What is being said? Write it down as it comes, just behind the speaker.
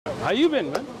How you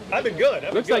been, man? I've been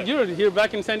good. Looks like you're here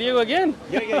back in San Diego again.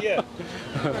 Yeah.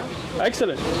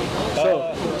 Excellent.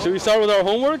 So, should we start with our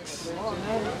homeworks?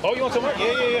 Oh, you want some more?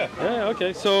 Yeah. Yeah,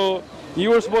 okay. So,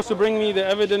 you were supposed to bring me the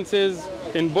evidences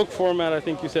in book format, I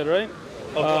think you said, right?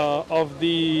 Of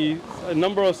the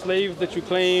number of slaves that you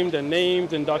claimed, and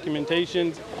names and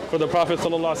documentations for the Prophet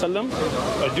Sallallahu Alaihi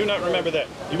Wasallam. I do not remember that.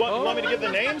 You want me to give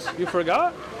the names? You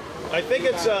forgot? I think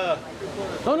it's No.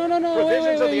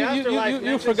 provisions of the afterlife.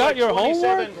 You forgot your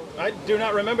homework? I do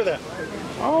not remember that.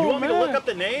 Oh, you want me to look up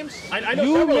the names? I know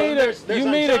several of them. You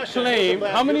made a claim.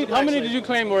 How many did you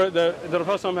claim were the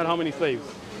Prophet had how many slaves?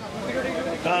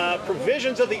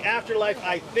 Provisions of the afterlife.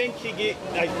 I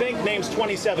think names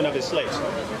 27 of his slaves.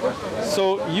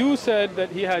 So you said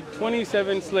that he had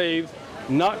 27 slaves,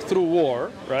 not through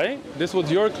war, right? This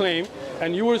was your claim,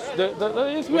 and you were.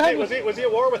 Was he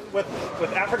at war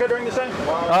with Africa during this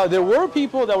time? There were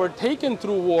people that were taken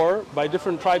through war by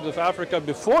different tribes of Africa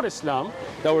before Islam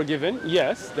that were given.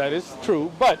 Yes, that is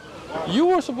true, but you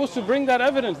were supposed to bring that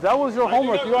evidence. That was your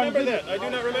homework. I do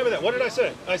not remember that. What did I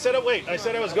say? I said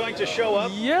I was going to show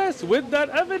up. Yes, with that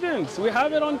evidence. We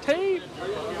have it on tape.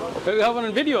 We have it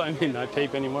on video. I mean, not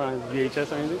tape anymore, on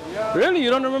VHS or anything. Really? You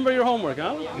don't remember your homework,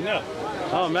 huh? No.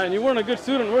 Oh, man, you weren't a good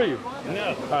student, were you?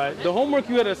 No. All right. The homework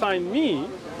you had assigned me,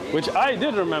 which I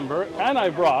did remember, and I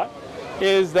brought,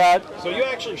 is that... So you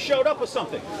actually showed up with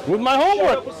something? With my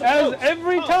homework, as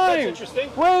every time. That's interesting.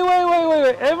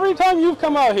 Wait. Every time you've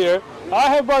come out here, I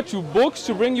have brought you books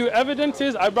to bring you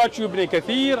evidences. I brought you Ibn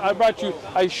Kathir.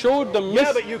 I showed the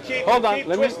Yeah, but you keep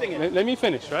twisting it. Let me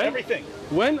finish, right? Everything.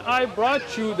 When I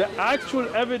brought you the actual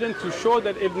evidence to show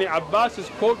that Ibn Abbas's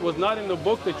quote was not in the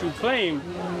book that you claimed,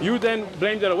 you then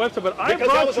blamed it on a website. But because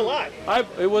that was a lie.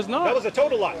 It was not. That was a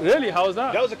total lie. Really? How is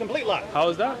that? That was a complete lie. How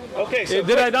is that? Okay, so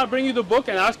did I not bring you the book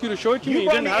and ask you to show it to me?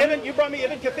 You brought me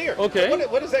Ibn Kathir. Okay.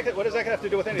 What does that have to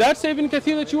do with anything? That's Ibn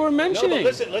Kathir that you were mentioning.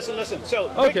 No, but listen. So,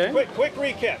 quick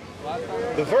recap.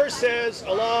 The verse says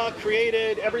Allah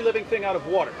created every living thing out of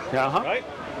water. Right?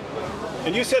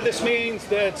 And you said this means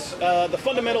that the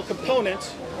fundamental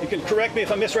component, you can correct me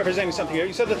if I'm misrepresenting something here,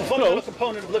 you said that the fundamental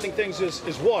component of living things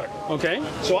is water. Okay.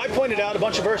 So I pointed out a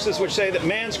bunch of verses which say that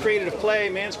man's created of clay,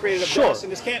 man's created of dust,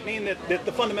 and this can't mean that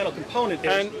the fundamental component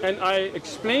is... And I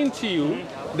explained to you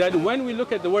that when we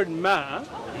look at the word ma,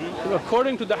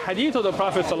 according to the hadith of the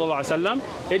Prophet ﷺ,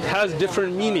 it has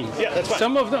different meanings. Yeah, that's fine.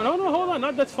 Some of them, no, hold on,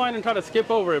 not that's fine and try to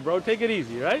skip over it, bro. Take it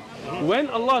easy, right? When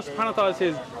Allah subhanahu wa ta'ala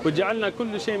says, وَجَعَلْنَا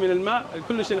كُلُّ شَيْءٍ مِنَ الْمَاءِ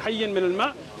كُلُّ شَيْءٍ حَيٍّ مِنَ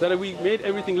الْمَاءِ, that we made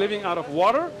everything living out of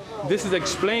water, this is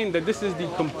explained that this is the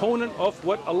component of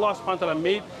what Allah subhanahu wa ta'ala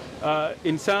made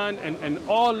insan and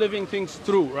all living things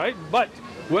through, right? But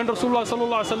when Rasulullah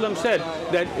sallallahu alaihi wasallam said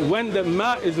that when the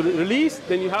ma is released,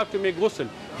 then you have to make ghusl.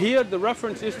 Here the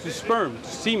reference is to sperm, to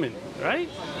semen, right?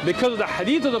 Because of the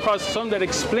hadith of the Prophet ﷺ that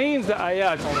explains the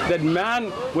ayat that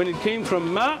man, when it came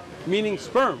from ma, meaning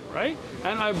sperm, right?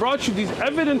 And I brought you these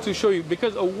evidence to show you,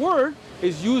 because a word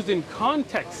is used in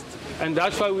context. And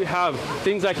that's why we have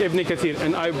things like Ibn Kathir.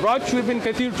 And I brought you Ibn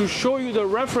Kathir to show you the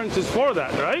references for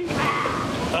that, right?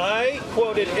 I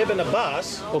quoted Ibn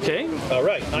Abbas. Okay. All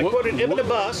right. I quoted Ibn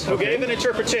Abbas, who gave an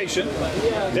interpretation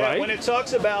that when it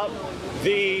talks about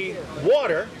the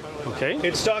water,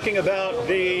 it's talking about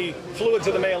the fluids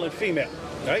of the male and female,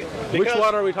 right? Which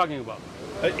water are we talking about?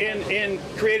 In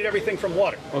created everything from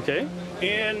water. Okay.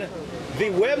 In the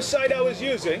website I was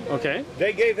using,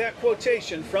 they gave that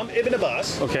quotation from Ibn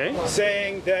Abbas,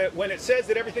 saying that when it says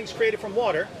that everything's created from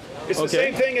water, it's the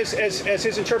same thing as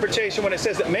his interpretation when it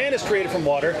says that man is created from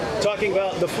water, talking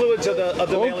about the fluids of the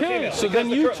male and female. So because then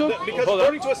you took... Because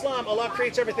according to Islam, Allah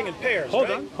creates everything in pairs,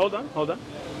 Hold on.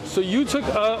 So you took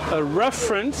a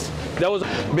reference that was...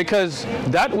 Because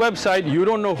that website, you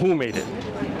don't know who made it.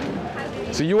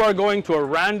 So you are going to a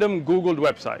random Googled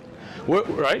website,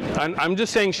 right? And I'm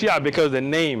just saying Shia because of the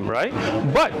name, right?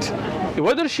 But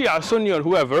whether Shia, Sunni, or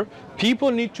whoever, people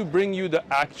need to bring you the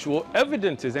actual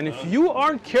evidences. And if you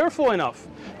aren't careful enough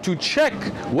to check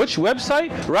which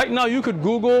website, right now you could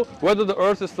Google whether the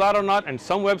earth is flat or not, and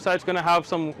some website's going to have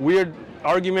some weird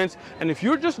arguments. And if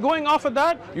you're just going off of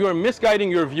that, you are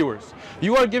misguiding your viewers.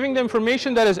 You are giving them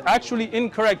information that is actually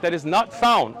incorrect, that is not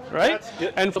found, right?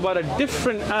 And it's about a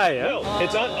different ayah. No,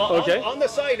 it's on the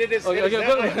site. It is, it is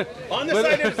that high. On the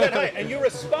site it is that high. And you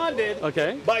responded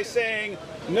by saying,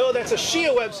 no, that's a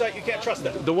Shia website, you can't trust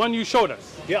that. The one you showed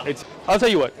us. Yeah. I'll tell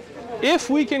you what,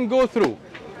 if we can go through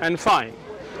and find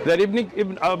that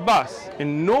Ibn Abbas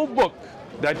in no book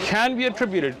that can be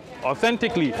attributed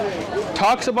authentically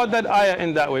talks about that ayah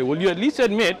in that way, will you at least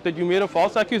admit that you made a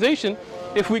false accusation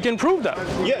if we can prove that.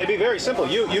 Yeah, it'd be very simple.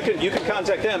 You can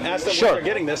contact them, ask them where they're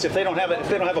getting this. If they don't have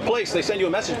a place, they send you a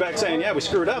message back saying, yeah, we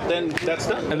screwed up. Then that's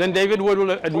done. And then David Wood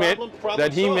will admit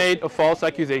that he made a false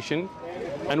accusation,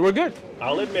 and we're good.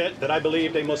 I'll admit that I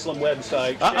believed a Muslim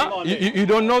website. Shame on me. You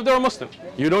don't know if they're a Muslim.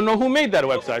 You don't know who made that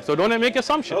website, so don't make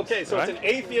assumptions. Okay, so it's an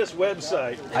atheist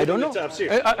website. I don't know.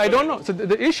 I don't know. So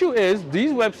the issue is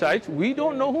these websites, we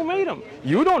don't know who made them.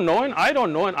 You don't know, and I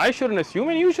don't know, and I shouldn't assume,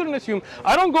 and you shouldn't assume.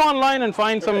 I don't go online and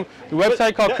find some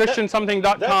website called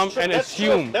christiansomething.com and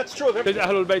assume. That's true of everything.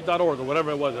 ahlulbayt.org or whatever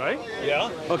it was, right?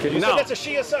 Yeah. Okay, you now said that's a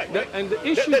Shia site, right? And the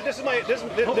issue... This is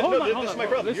my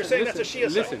problem. You're saying that's a Shia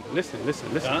site.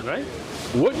 Listen, right?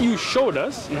 What you showed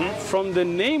us from the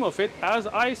name of it, as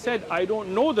I said, I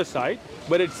don't know the site,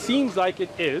 but it seems like it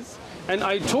is. And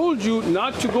I told you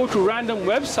not to go to random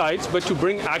websites, but to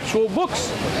bring actual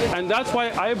books. And that's why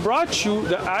I brought you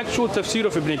the actual tafsir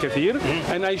of Ibn Kathir,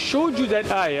 and I showed you that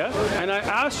ayah, and I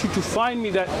asked you to find me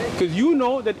that, because you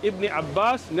know that Ibn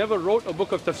Abbas never wrote a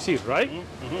book of tafsir, right?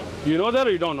 You know that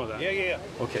or you don't know that? Yeah.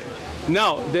 Okay.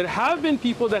 Now, there have been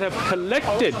people that have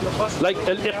collected, like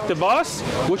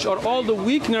Al-Iqtibas, which are all the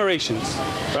weak narrations,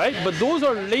 right? But those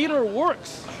are later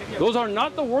works. Those are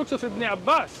not the works of Ibn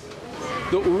Abbas.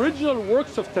 The original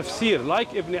works of tafsir,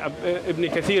 like Ibn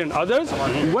Kathir and others,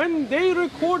 when they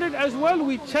recorded as well,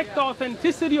 we checked the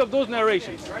authenticity of those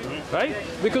narrations, right?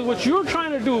 Because what you're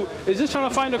trying to do is just trying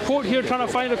to find a quote here, trying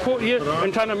to find a quote here,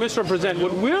 and trying to misrepresent.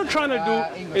 What we're trying to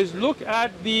do is look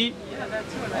at the...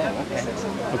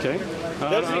 Okay.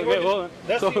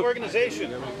 That's the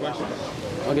organization.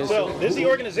 Okay, so this is the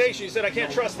organization. You said I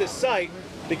can't trust this site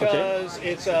because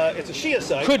it's a Shia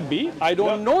site. Could be. I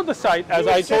don't know the site, as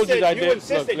I told you that I did. You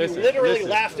insisted. You literally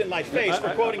laughed in my face for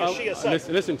quoting a Shia site.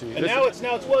 Listen to me. And now it's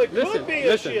well, it could be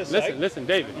a Shia site. Listen,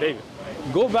 David.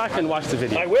 Go back and watch the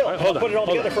video. I will. I'll put it all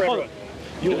together for everyone.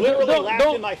 You literally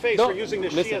laughed in my face for using the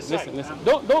Shia site. Listen.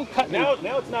 Don't cut. Now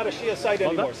it's not a Shia site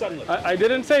anymore. Suddenly. I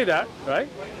didn't say that, right?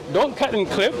 Don't cut and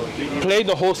clip. Play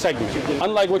the whole segment,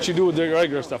 unlike what you do with the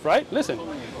regular stuff, right? Listen.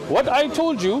 What I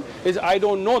told you is I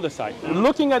don't know the site.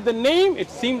 Looking at the name, it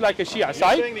seemed like a Shia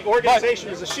site. You're saying the organization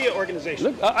is a Shia organization.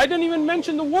 Look, I didn't even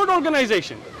mention the word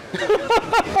organization.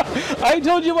 I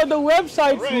told you about the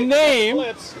website's name.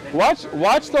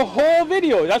 Watch the whole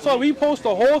video. That's why we post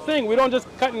the whole thing. We don't just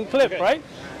cut and clip, right?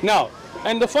 Now,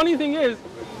 and the funny thing is,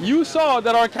 you saw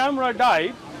that our camera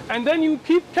died, and then you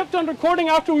kept on recording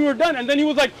after we were done, and then he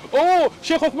was like, oh,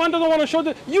 Sheikh Uthman doesn't want to show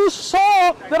this. You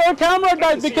saw that our camera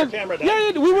died because,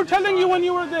 yeah, we were telling you when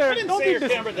you were there. I didn't say your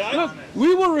camera died. Look,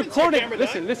 we were recording.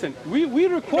 Listen, we recorded. You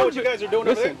know what you guys are doing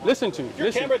over there? Listen to me.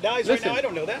 Your camera dies right now, I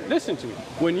don't know that. Listen to me.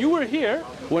 When you were here,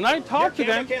 when I talked to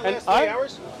them, can't last 3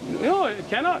 hours? No, it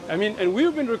cannot. I mean, and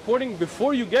we've been recording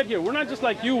before you get here. We're not just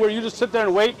like you, where you just sit there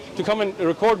and wait to come and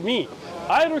record me.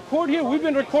 I record here. We've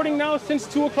been recording now since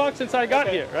 2 o'clock since I got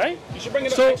here, right? You should bring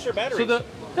in extra batteries.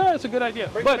 Yeah, it's a good idea.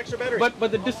 Bring extra batteries.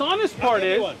 But the dishonest part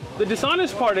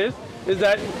is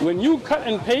that when you cut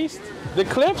and paste the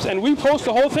clips and we post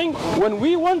the whole thing, when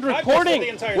we weren't recording,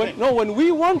 when we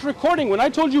weren't recording, when I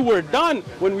told you we're done,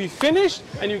 when we finished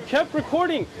and you kept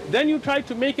recording, then you tried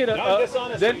to make it a... I'm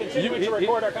dishonest for continuing to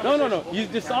record our conversation. No. You're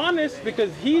dishonest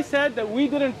because he said that we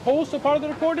didn't post a part of the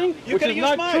recording, which is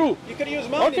not true. You could have used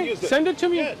mine and used it. Send it to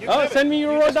me. Yeah, send me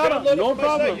your raw data. No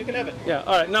problem. You can have it. Yeah,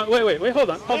 all right. Now, wait.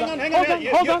 Hold on.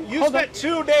 Hold on. You spent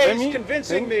 2 days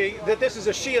convincing me that this is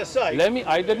a Shia site.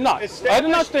 I did not. I did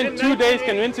not spend 2 days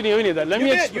convincing you any of that.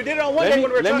 You did it on one day when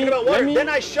we were talking about water. Then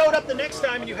I showed up the next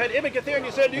time and you had Ibn Kathir and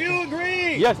you said, do you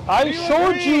agree? Yes, I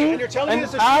showed you and you're telling me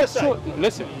this is a Shia site.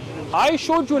 Listen, I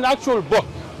showed you an actual book,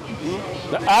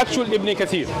 the actual Ibn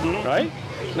Kathir, right?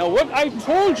 Now what I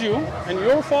told you, and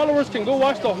your followers can go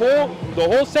watch the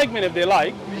whole segment if they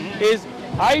like, is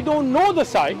I don't know the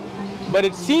site, but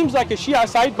it seems like a Shia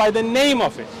site by the name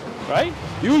of it, right?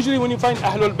 Usually when you find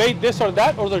Ahlul Bayt this or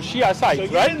that, or the Shia sites, right?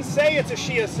 So you didn't say it's a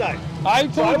Shia site. I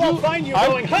told you. I won't find you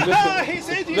going, ha, he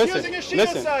said he's using a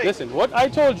Shia site. Listen, what I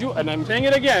told you, and I'm saying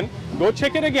it again, go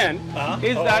check it again,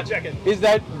 is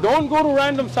that don't go to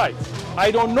random sites. I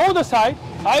don't know the site.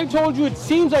 I told you it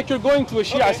seems like you're going to a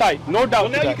Shia site. No doubt.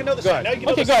 Well, now you can know the site. Now you can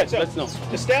know the site. So, let's know.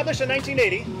 Established in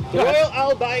 1980, the Royal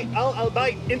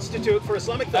Al-Bayt Institute for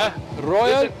Islamic Thought.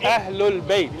 Royal Ahlul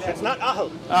Bayt. It's not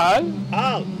Ahl.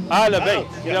 Bayt.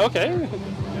 Yeah, okay.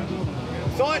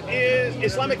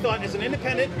 Islamic Thought is an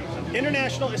independent,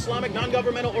 international Islamic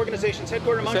non-governmental organization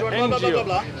headquartered in Manjwar, blah, blah, blah,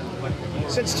 blah.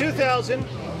 Since 2000,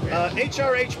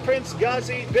 HRH Prince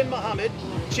Ghazi bin Mohammed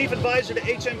chief advisor to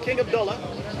HM King Abdullah.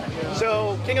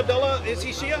 So King Abdullah, is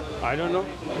he Shia? I don't know.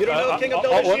 You don't know King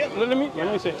Abdullah is Shia? Let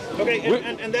me see. Okay,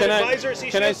 and that advisor, is he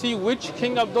Shia? Can I see which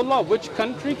King Abdullah, which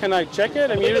country? Can I check it?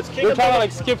 I mean, it's King you're trying to Abdullah.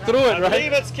 like skip through it, right? I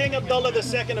believe it's King Abdullah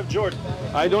II of Jordan.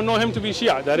 I don't know him to be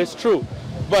Shia, that is true.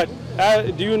 But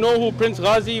do you know who Prince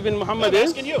Ghazi ibn Muhammad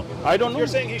is? I'm asking you. I don't know. You're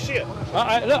saying he's Shia.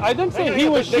 I didn't say he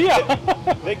was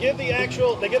Shia. They give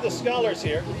the scholars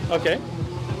here. Okay.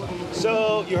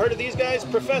 So you heard of these guys?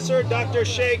 Professor Dr.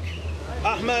 Sheikh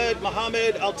Ahmed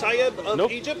Mohammed Al-Tayyib of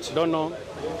Egypt? Don't know.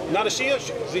 Not a Shia?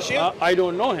 Is he Shia? I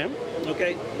don't know him.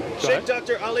 Okay. Sheikh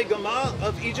Dr. Ali Gamal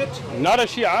of Egypt? Not a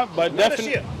Shia, but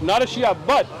definitely not a Shia,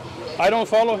 but I don't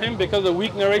follow him because of the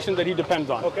weak narration that he depends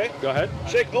on. Okay. Go ahead.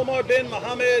 Sheikh Omar bin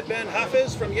Mohammed bin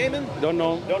Hafiz from Yemen? Don't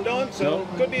know. Don't know him? So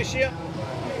could be a Shia?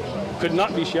 Could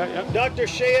not be Shia, yeah. Dr.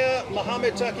 Shia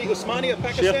Muhammad Taqi Usmani of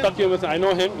Pakistan? Shia Taqi Usmani, I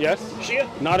know him, yes. Shia?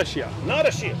 Not a Shia. Not a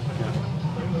Shia.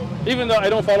 Yeah. Even though I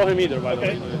don't follow him either, by the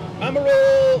way.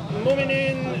 Amirul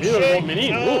Mu'minin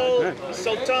Sheikh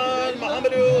Al-Sultan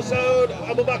Muhammadu Saud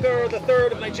Abu Bakr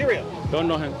III of Nigeria. Don't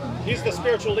know him. He's the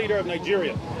spiritual leader of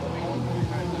Nigeria.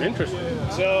 Interesting.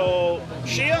 So,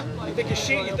 Shia? You think he's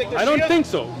Shia? You think they're Shia? I don't think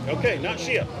so. Okay, not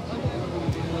Shia.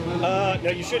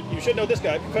 Now you should know this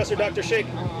guy, Professor Dr. Sheikh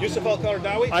Yusuf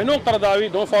Al-Qaradawi. I know Qaradawi,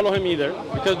 don't follow him either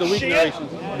because the weak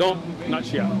narrations. Not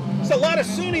Shia. It's a lot of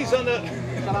Sunnis on the.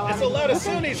 It's a lot of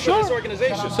Sunnis for this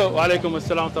organization. So, alaikum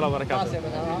assalam wa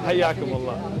barakatuh. Hayyakum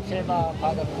Allah.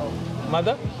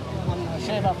 Mother?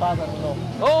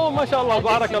 Oh, mashallah,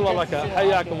 barakallah laka.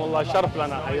 Hayyakum Allah, sharaf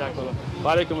lana, hayyakum Allah.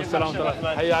 Wa alaikum assalam wa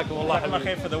rahmatullah. Hayyakum Allah.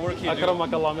 Khair for the work you do.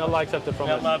 Akramak Allah, may Allah accept it from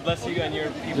us. Allah bless you and your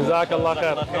people. Jazakallah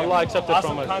khair. Allah accept it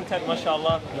from us. Awesome content,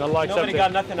 mashallah. Allah accept Nobody it.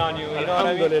 got nothing on you, you know what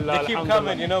I mean? They keep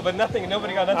coming, you know, but nobody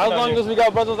got nothing on you. As long as we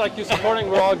got brothers like you supporting,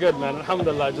 we're all good, man.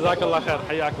 Alhamdulillah. Jazakallah khair.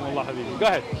 Hayyakum Allah, habibi. Go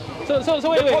ahead. So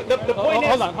wait.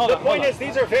 The point is,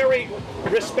 these are very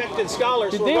respected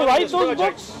scholars. Did they write those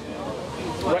books?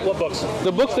 Right, what books?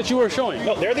 The books that you were showing.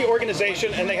 No, they're the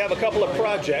organization, and they have a couple of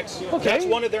projects. Okay. That's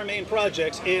one of their main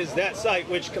projects, is that site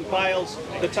which compiles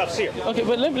the tafsir. Okay,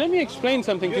 but let me explain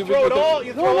something to you.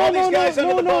 You throw all these guys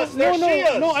under the bus. They're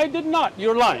Shias. No, I did not.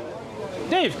 You're lying.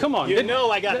 Dave, come on. You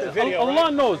know I got the video, Allah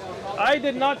right? knows. I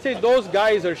did not say those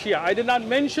guys are Shia. I did not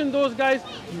mention those guys.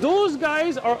 Those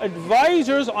guys are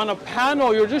advisors on a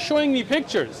panel. You're just showing me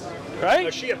pictures, right?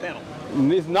 A Shia panel.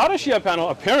 It's not a Shia panel,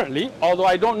 apparently, although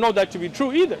I don't know that to be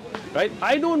true either, right?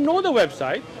 I don't know the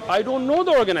website. I don't know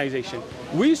the organization.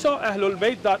 We saw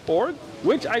ahlulbayt.org,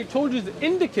 which I told you is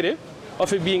indicative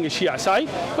of it being a Shia site,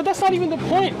 but that's not even the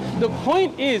point. The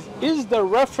point is the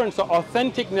reference to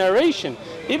authentic narration.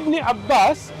 Ibn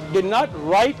Abbas did not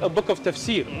write a book of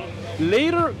tafsir.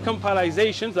 Later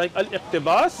compilizations like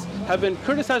Al-Iqtibas have been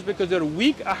criticized because they're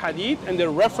weak ahadith and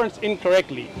they're referenced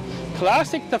incorrectly.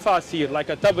 Classic tafasir like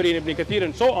At-Tabari and Ibn Kathir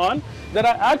and so on that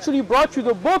I actually brought you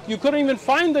the book, you couldn't even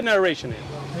find the narration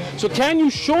in. So can you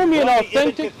show me an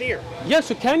authentic... Yes,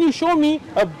 so can you show me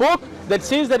a book that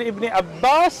says that Ibn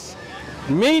Abbas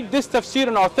made this tafsir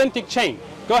an authentic chain?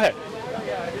 Go ahead.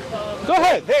 Go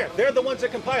ahead. They're the ones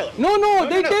that compile it. No,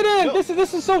 they didn't. No.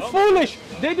 This is so foolish.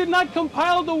 They did not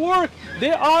compile the work.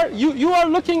 They are you are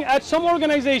looking at some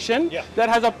organization that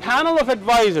has a panel of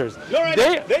advisors. No, right,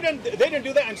 they didn't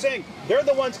do that. I'm saying they're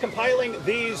the ones compiling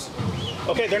these.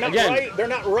 Okay, they're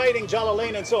not writing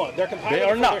Jalalain and so on. They're compiling it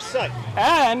for their site.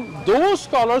 And those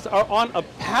scholars are on a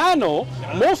panel.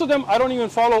 Most of them I don't even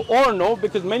follow or know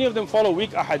because many of them follow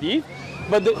weak ahadith.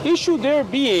 But the issue there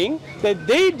being that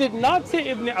they did not say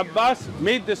Ibn Abbas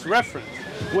made this reference.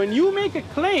 When you make a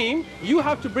claim, you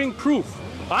have to bring proof.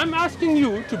 I'm asking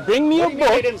you to bring me a book.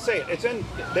 They didn't say it. It's in.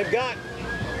 They've got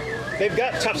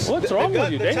tafsir. What's wrong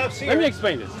with you, Dave? Let me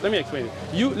explain this.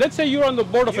 Let's say you're on the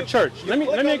board of a church.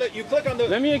 You click on the.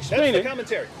 Let me explain that's the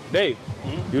commentary. Dave,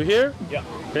 you here? Yeah.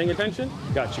 Paying attention?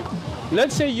 Got you.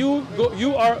 Let's say you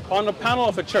are on a panel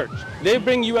of a church. They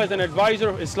bring you as an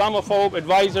advisor, Islamophobe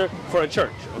advisor for a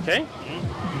church, okay?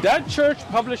 That church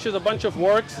publishes a bunch of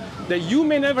works that you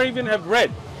may never even have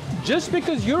read. Just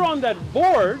because you're on that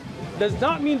board does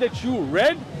not mean that you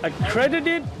read,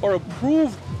 accredited, or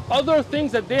approved other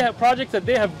things that they have, projects that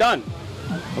they have done,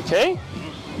 okay?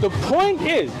 The point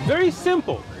is very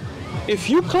simple. If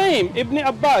you claim Ibn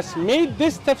Abbas made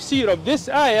this tafsir of this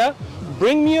ayah,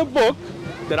 bring me a book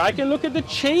that I can look at the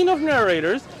chain of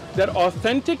narrators that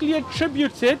authentically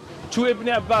attributes it to Ibn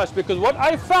Abbas. Because what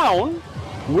I found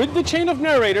with the chain of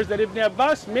narrators that Ibn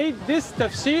Abbas made this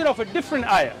tafsir of a different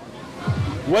ayah.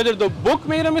 Whether the book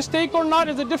made a mistake or not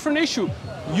is a different issue.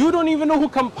 You don't even know who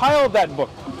compiled that book.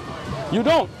 You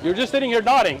don't. You're just sitting here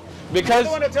nodding. Because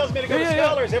the one that tells me to go to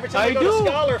scholars every time I go to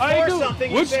scholar for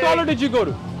something. Which scholar did you go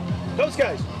to? Those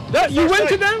guys. You went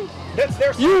to them? That's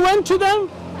their site. You went to them?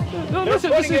 No,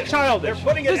 listen, this is childish. They're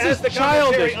putting it this as is the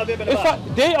childish. Of Ibn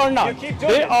Abbas. They are not. You keep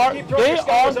doing it.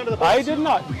 Under the bus. I did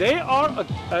not. They are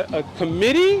a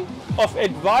committee of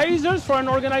advisors for an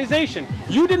organization.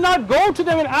 You did not go to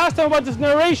them and ask them about this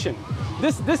narration.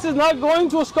 This is not going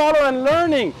to a scholar and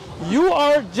learning. You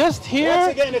are just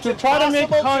here to try to make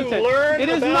content. It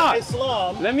is not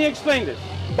Islam. Let me explain this.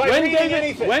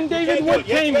 When David Wood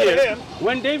came here,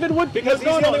 when David Wood, because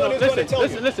no,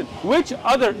 listen. Which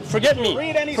other? Forget me.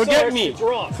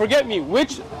 Forget me.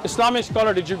 Which Islamic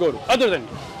scholar did you go to, other than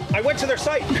me? I went to their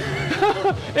site.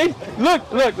 Look.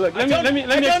 Let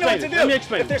me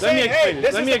explain. If they're saying, hey,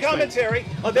 this is the commentary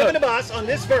of Ibn Abbas on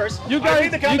this verse, I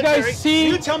read the commentary,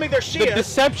 you tell me they're Shia, the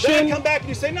deception. Then I come back and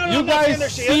you say, no, I'm not saying they're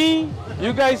Shia.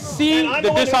 You guys see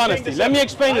the dishonesty. Let me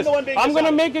explain this. I'm going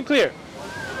to make it clear.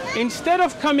 Instead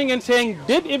of coming and saying,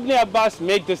 did Ibn Abbas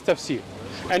make this tafsir?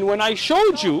 And when I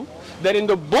showed you that in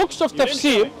the books of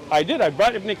tafsir, I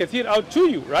brought Ibn Kathir out to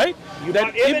you, right? You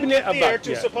brought Ibn Kathir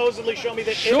to supposedly show me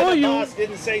that Ibn Abbas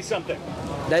didn't say something.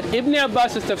 That Ibn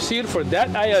Abbas's tafsir for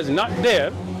that ayah is not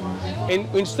there.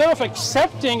 And instead of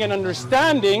accepting and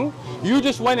understanding, you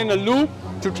just went in a loop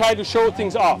to try to show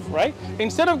things off, right?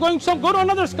 Instead of go to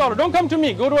another scholar. Don't come to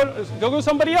me. Go to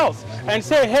somebody else and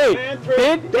say, hey,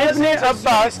 did Ibn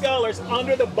Abbas scholars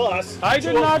under the bus? I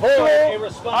did not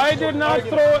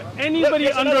throw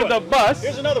anybody under the bus.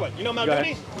 Here's another one. You know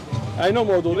Maududi? I know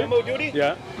Maududi. You know Maududi?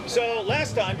 Yeah. So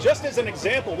last time, just as an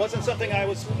example, wasn't something I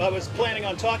was planning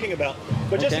on talking about,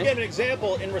 but just to give an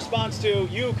example in response to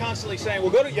you constantly saying,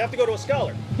 well, you have to go to a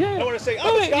scholar. Yeah. I want to say,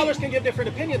 but scholars can give different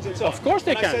opinions and so on. Of course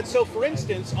they can. I said, so for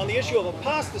instance, on the issue of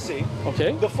apostasy,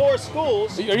 okay, the four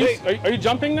schools. Are you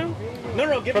jumping now?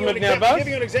 No, I'm giving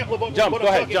you an example of what I'm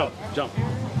talking about. Jump.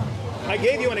 I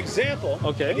gave you an example.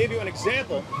 Okay. I gave you an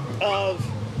example of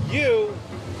you.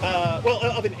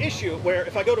 Of an issue where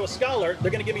if I go to a scholar,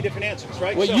 they're going to give me different answers,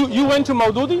 right? Wait, you went to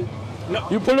Maududi? No.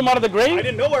 You pulled him out of the grave? I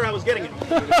didn't know where I was getting it.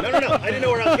 No. I didn't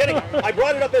know where I was getting it. I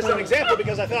brought it up as an example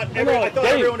because I thought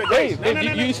everyone agrees.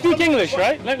 Dave, you speak English,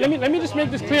 right? Let me just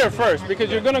make this clear first, because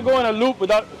you're going to go in a loop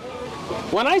without.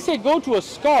 When I say go to a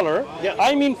scholar,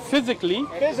 I mean physically.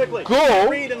 Go.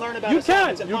 Read and learn about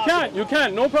You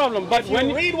can, no problem. But when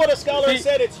you read what a scholar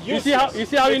said, it's useless. You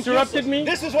see how he interrupted me?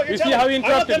 This is what you're telling me.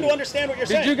 I want them to understand what you're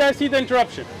saying. Did you guys see the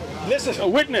interruption? This is a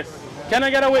witness. Can I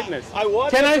get a witness?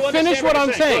 Can I finish what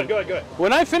I'm saying? Go ahead.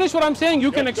 When I finish what I'm saying,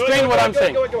 you can explain what I'm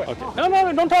saying. Okay.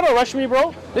 No, don't try to rush me,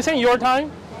 bro. This ain't your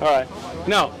time. All right.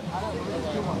 Now,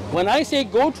 when I say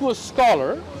go to a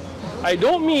scholar, I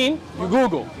don't mean you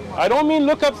Google. I don't mean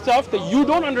look up stuff that you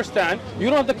don't understand, you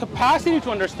don't have the capacity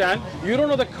to understand, you don't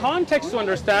know the context to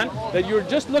understand, that you're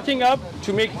just looking up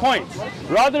to make points.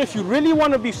 Rather, if you really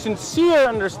want to be sincere,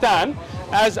 understand,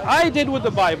 as I did with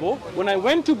the Bible, when I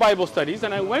went to Bible studies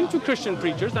and I went to Christian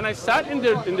preachers and I sat in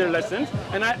their lessons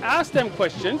and I asked them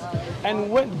questions,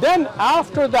 and then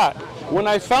after that, when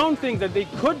I found things that they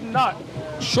could not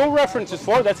show references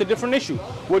for, that's a different issue.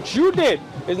 What you did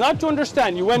is not to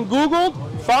understand. You went Googled,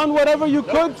 found whatever you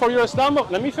could for your Islam.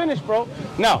 Let me finish, bro.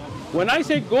 Now, when I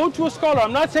say go to a scholar,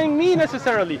 I'm not saying me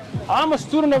necessarily. I'm a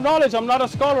student of knowledge. I'm not a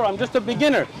scholar. I'm just a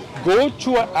beginner. Go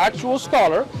to an actual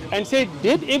scholar and say,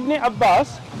 did Ibn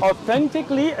Abbas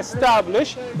authentically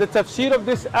establish the tafsir of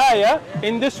this ayah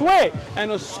in this way?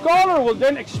 And a scholar will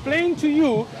then explain to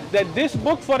you that this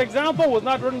book, for example, was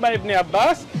not written by Ibn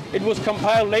Abbas. It was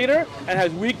compiled later and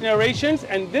has weak narrations.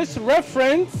 And this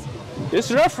reference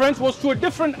was to a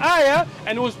different ayah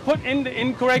and it was put in the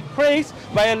incorrect place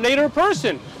by a later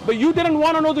person. But you didn't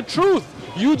want to know the truth.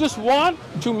 You just want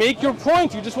to make your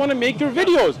point. You just want to make your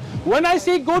videos. When I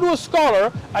say go to a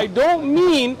scholar, I don't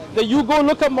mean that you go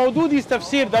look up Maududi's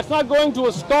tafsir. That's not going to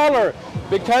a scholar,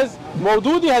 because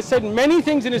Maududi has said many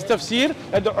things in his tafsir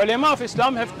that the ulama of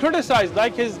Islam have criticized,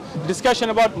 like his discussion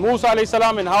about Musa alayhi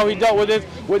salam and how he dealt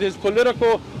with his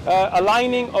political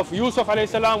aligning of Yusuf alayhi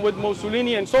salam with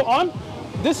Mussolini and so on.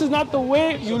 This is not the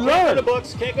way you learn. Can't go to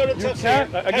books, can't go to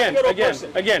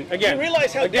tafsir, again. You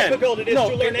realize how difficult it is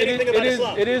to learn anything about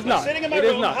Islam. It is not. I'm sitting in my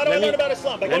room, how do I learn about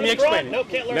Islam? Let me explain it. No,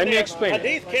 can't learn there. Let me explain it.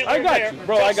 Hadith, can't learn there.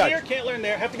 Tafsir, can't learn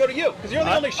there. Have to go to you, because you're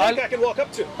the only sheikh I can walk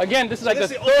up to. Again, this is like the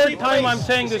third time I'm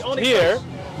saying this here.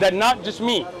 That not just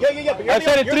me. Yeah. But I've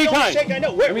said it 3 times. I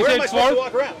know. Where am I supposed to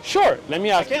walk around? Sure. Let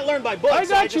me ask. I can't learn by books. I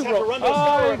got you, bro.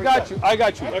 I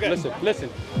got you. Okay.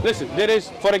 Listen. There is,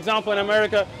 for example, in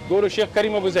America, go to Sheikh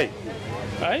Karim Abu Zayd.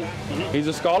 right? He's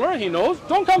a scholar, he knows.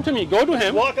 Don't come to me, go to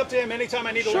him. Walk up to him anytime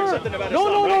I need to learn something about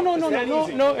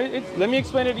Islam, Let me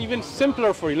explain it even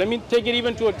simpler for you. Let me take it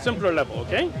even to a simpler level,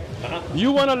 okay?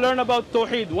 You want to learn about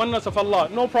Tawheed, oneness of Allah.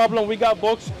 No problem, we got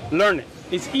books, learn it.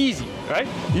 It's easy, right?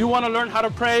 You want to learn how to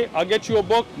pray, I'll get you a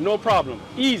book, no problem.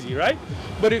 Easy, right?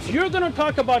 But if you're going to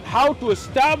talk about how to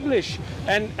establish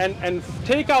and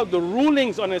take out the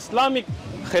rulings on Islamic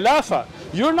Khilafah,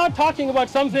 you're not talking about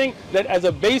something that as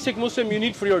a basic Muslim you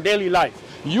need for your daily life.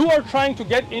 You are trying to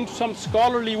get into some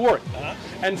scholarly work.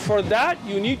 And for that,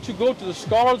 you need to go to the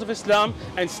scholars of Islam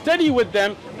and study with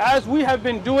them, as we have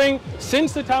been doing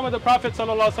since the time of the Prophet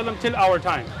ﷺ till our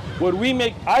time.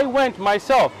 I went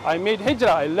myself, I made hijrah,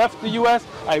 I left the US,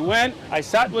 I went, I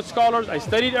sat with scholars, I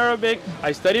studied Arabic,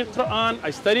 I studied Quran,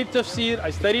 I studied tafsir, I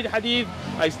studied hadith,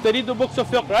 I studied the books of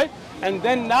fiqh, right? And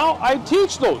then now I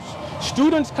teach those.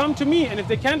 Students come to me, and if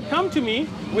they can't come to me,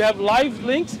 we have live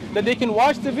links that they can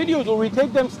watch the videos where we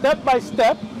take them step by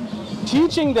step,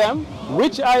 teaching them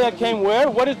which ayah came where,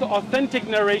 what is the authentic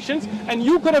narrations, and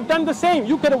you could have done the same.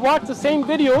 You could have watched the same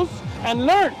videos and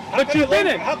learned, but you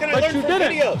didn't. How can I learn from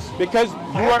videos? Because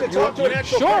I have to talk to an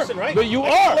actual person, right? But you I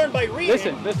are. can learn by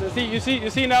reading. Listen. You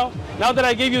see now that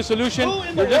I gave you a solution,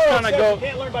 you're just trying to go. You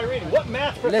can't learn by reading. What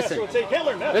math professor would say you can't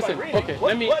learn math by reading? Okay,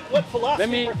 what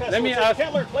philosophy professor would say you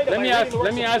can't learn Plato by reading?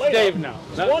 Let me ask Dave now.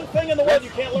 There's one thing in the world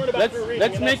you can't learn about through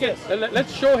reading.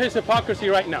 Let's show his hypocrisy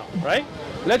right now, right?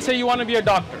 Let's say you want to be a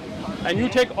doctor, and you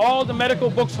take all the medical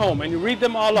books home and you read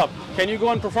them all up. Can you go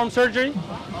and perform surgery?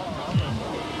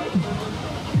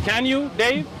 Can you,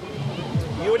 Dave?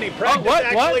 You would need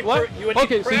practice.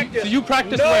 So you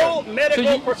practice no where?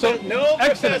 Medical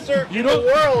professor in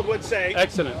the world would say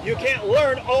you can't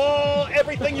learn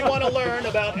everything you want to learn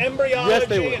about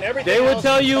embryology and everything They would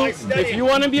tell you, if you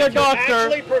want to be a doctor,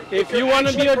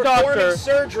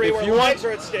 surgery where lives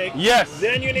are at stake, yes,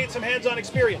 then you need some hands-on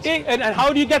experience. And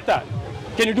how do you get that?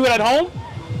 Can you do it at home?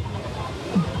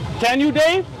 Can you,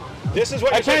 Dave? This is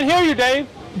what I can't hear you, Dave.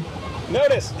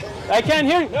 Notice. I can't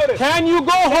hear you. Notice. Can you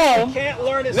go home? You can't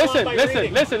learn Islam by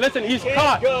reading. Listen. He's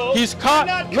caught. He's caught.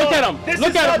 Look at him.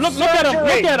 Look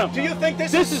at him. Do you think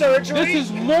this is surgery? This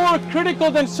is more critical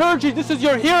than surgery. This is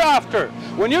your hereafter.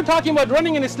 When you're talking about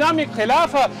running an Islamic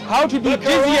Khilafah, how to do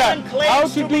jizya,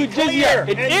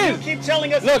 it is. You keep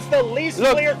telling us it's the least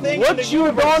clear thing in the universe. What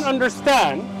you don't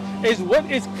understand is what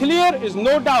is clear is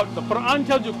no doubt. The Quran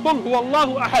tells you, "Qul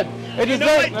huwallahu ahad." It is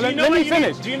there. Let me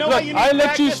finish. Do you know why you need I practice?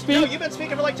 let you speak. No, you've been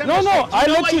speaking for like 10 minutes. No, I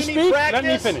let you speak. Let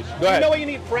me finish. Go ahead. Do you know why you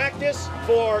need practice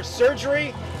for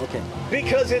surgery? Okay.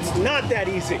 Because it's not that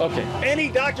easy. Okay. Any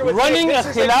doctor would running say a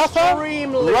khilafah,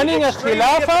 running a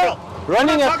khilafah,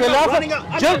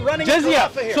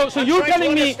 jizya. So you're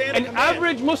telling me an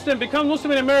average Muslim becomes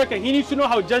Muslim in America, he needs to know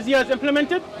how jizya is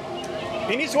implemented?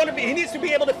 He needs to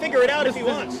be able to figure it out if he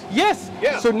wants. Yes.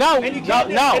 Yeah. So now, let me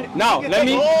explain.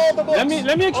 All the books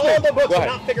and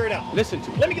not figure it out. Listen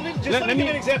to me. Let me give you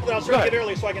an example that I was trying to get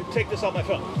earlier so I can take this off my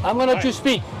phone. I'm going to let you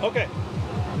speak. Okay.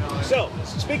 So,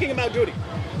 speaking about duty,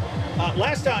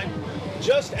 last time,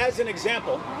 just as an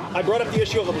example, I brought up the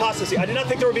issue of apostasy. I did not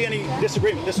think there would be any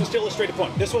disagreement. This was still a straight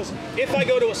point. This was, if I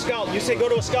go to a scholar, you say go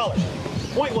to a scholar. The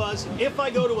point was, if I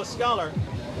go to a scholar,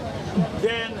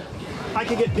 then I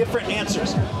can get different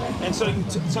answers. And so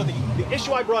the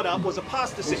issue I brought up was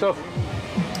apostasy.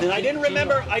 And I didn't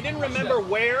remember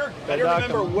where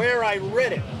I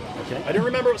read it. Okay. I didn't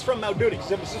remember it was from Maududi.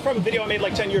 This is from a video I made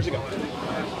like 10 years ago.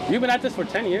 You've been at this for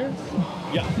 10 years?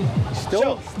 Yeah.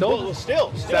 Still.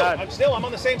 I'm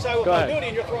on the same side with Maududi,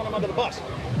 and you're throwing him under the bus.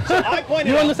 So I pointed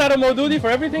out. You on the side of Maududi for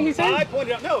everything he said? I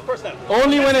pointed out. No, of course not.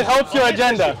 Only when it helps your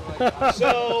agenda.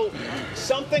 So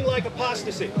something like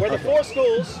apostasy, where the four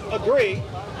schools agree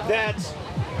that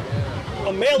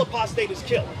a male apostate is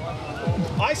killed.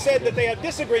 I said that they have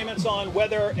disagreements on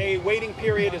whether a waiting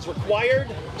period is required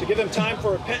to give him time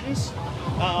for repentance.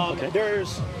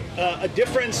 There's a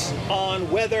difference on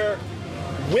whether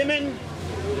women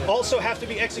also have to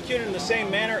be executed in the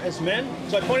same manner as men.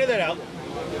 So I pointed that out.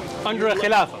 Under a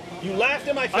khilafah. You laughed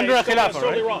in my face. Under a khilafah, I was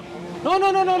totally wrong. No. I'm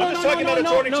just talking about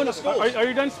according to the schools. Are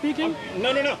you done speaking? No.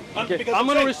 Okay. I'm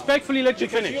going to respectfully let you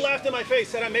finish. Because you laughed in my face,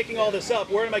 said I'm making all this up.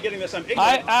 Where am I getting this? I'm ignorant.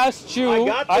 I asked you. I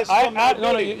got this from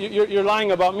you're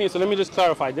lying about me. So let me just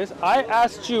clarify this. I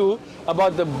asked you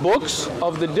about the books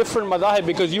of the different madhahib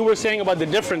because you were saying about the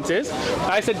differences.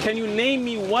 I said, can you name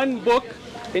me one book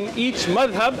in each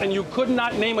madhab, and you could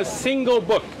not name a single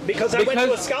book. Because I went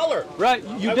to a scholar. Right.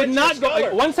 You did not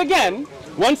go. Once again,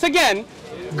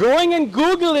 going and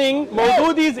Googling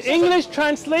Maududi's English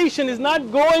translation is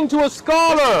not going to a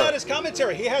scholar. This is not his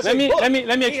commentary. He has a book. Let me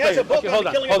explain. He has a book hold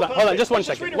on. Just one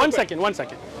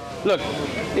second. Look,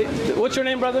 what's your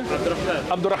name, brother?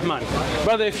 Abdurrahman.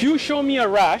 Brother, if you show me a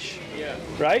rash,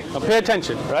 right? Now pay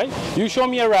attention, right? You show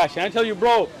me a rash, and I tell you,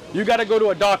 bro, you got to go to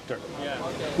a doctor.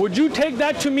 Would you take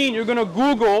that to mean you're going to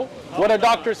Google what a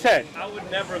doctor said? I would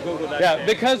never Google that. Yeah,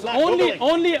 because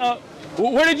only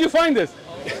where did you find this?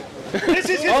 This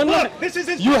is his book. This is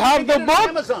his You book. have the book?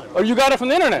 Amazon. Or you got it from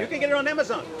the internet? You can get it on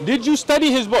Amazon. Did you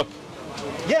study his book?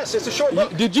 Yes, it's a short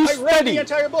book. Did you I read study the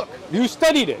entire book. You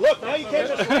studied it. Look, now you can't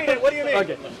just read it. What do you mean?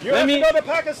 Okay. You have to go to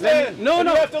Pakistan. No. You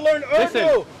have to learn Urdu.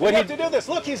 Listen, You have to do this.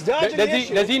 Look, he's dodging the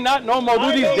issue. Does he not know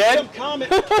Maududi's dead?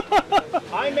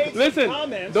 I made Listen, some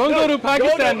comments. don't go to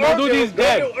Pakistan. Maududi's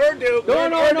dead. Go to Urdu. No.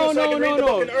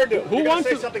 Who wants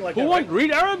to say something like that? Who wants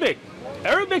read Arabic?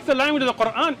 Arabic's the language of the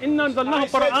Quran. Inna anzalnahu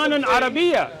Qur'anan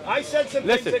Arabiyya. I said some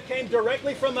things that came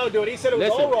directly from Maududi. He said it was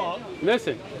all wrong.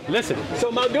 Listen. So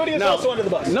Maududi is also under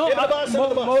the bus. No, Ibn Abbas under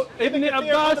the bus. Ibn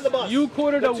Abbas, you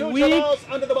quoted a weak,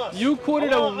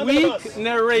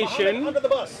 narration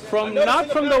from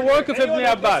not from the work of Ibn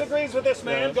Abbas. Disagrees with this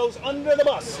man goes under the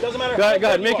bus. Doesn't matter. Go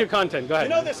ahead, make your content. Go ahead.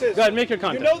 You know this is. Go ahead, make your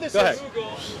content. You know this is.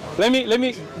 Let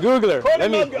me Google her. Let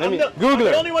me Google her. I'm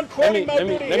the only one quoting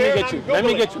Maududi here. Let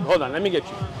me get you. Hold on. Let me get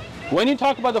you. When you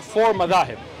talk about the four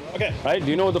madahib, okay, right?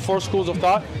 Do you know the four schools of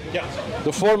thought? Yeah.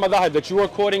 The four madahib that you are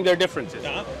quoting their differences.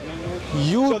 So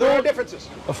there are differences.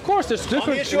 Of course, there's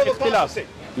differences. On the issue of apostasy.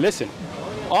 Listen,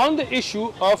 on the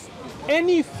issue of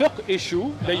any fiqh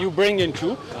issue that you bring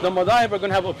into, the madahib are going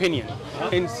to have opinion.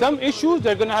 In some issues,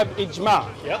 they're going to have ijma'.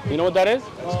 Yep. You know what that is?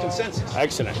 It's consensus.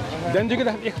 Excellent. Then they're going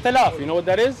to have ikhtilaf. You know what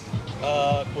that is?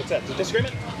 What's that? The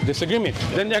disagreement? Disagreement.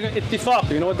 Then they're going to ittifaq.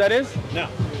 You know what that is? No.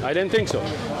 I didn't think so.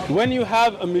 When you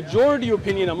have a majority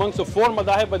opinion amongst the four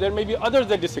madhahib, but there may be others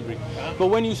that disagree. But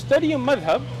when you study a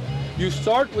madhab, you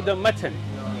start with the matan.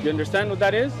 You understand what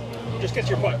that is? Just get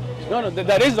your point. No,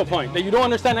 that is the point. That you don't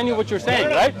understand any of what you're saying,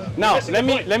 right? Now, let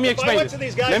me explain this. If I went to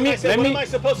these guys and I said, what am I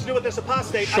supposed to do with this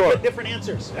apostate? Sure. I get different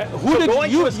answers. Who did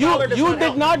you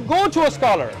did not go to a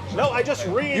scholar. No, I just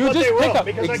read what they wrote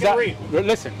because I can read.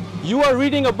 Listen, you are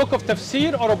reading a book of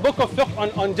tafsir or a book of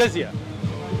fiqh on jizya.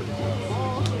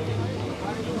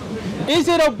 Is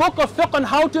it a book of fiqh on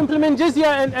how to implement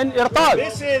jizya and irtad?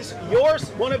 This is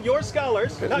one of your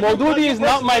scholars. Maududi is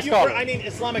not my scholar. I mean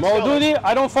Islamic Maududi,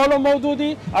 I don't follow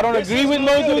Maududi. I don't agree with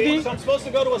Maududi. So I'm supposed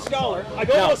to go to a scholar. I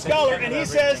go to a scholar and he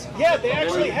says, yeah, they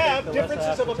actually have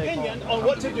differences of opinion on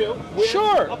what to do with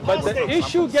apostates. But the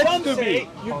issue gets Some to say be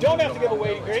you don't have to give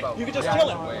away your grade, you can just kill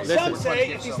him. Some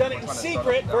say if he's done it in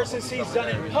secret versus he's done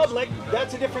it in public,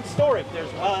 that's a different story.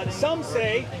 Some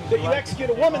say that you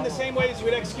execute a woman the same way as you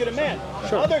would execute a man.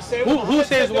 Sure. Others say, who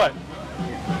says what?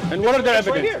 And what are their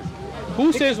evidence?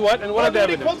 Who says what and what are the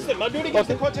evidence? Maududi gives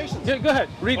the quotations. Yeah, go ahead.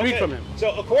 Read from him.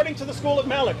 So according to the school of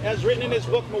Malik, as written in his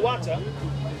book Muwatta,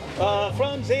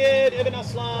 from Zayd ibn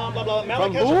Aslam, blah blah.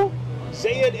 Malik from who?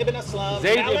 Zayd ibn Aslam.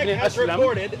 Malik has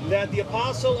recorded that the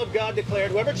apostle of God declared,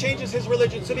 whoever changes his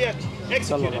religion should be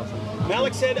executed.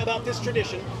 Malik said about this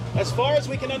tradition, as far as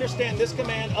we can understand, this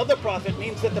command of the Prophet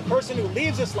means that the person who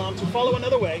leaves Islam to follow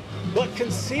another way, but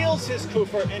conceals his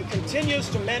kufr and continues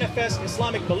to manifest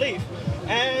Islamic belief,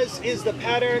 as is the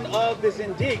pattern of the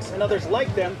Zindiqs and others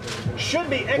like them, should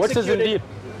be executed. What's a Zindiq?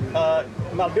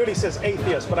 Maududi says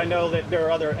atheist, but I know that there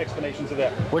are other explanations of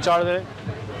that. Which are they?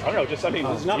 I don't know, there's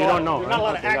not a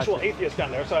lot of actual atheists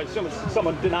down there, so I assume it's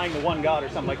someone denying the one God or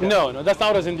something like that. No, that's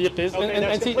not what a Zindiq is. Okay,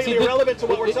 that's completely irrelevant to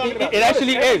what we're talking about. It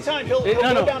actually is. Every time he'll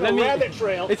go down a rabbit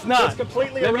trail. It's not. It's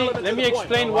completely irrelevant. Let me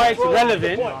explain why it's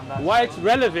relevant. Why it's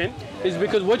relevant is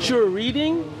because what you're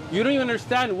reading, you don't even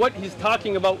understand what he's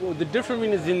talking about, the difference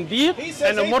between a Zindiq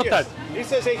and a Murtad. He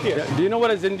says atheist. Do you know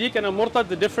what a Zindiq and a Murtad,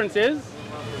 the difference is?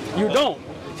 You don't.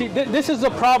 See, this is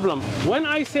the problem. When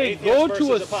I say go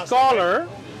to a scholar,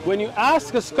 when you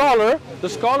ask a scholar, the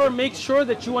scholar makes sure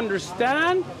that you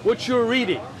understand what you're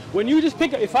reading. When you just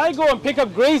if I go and pick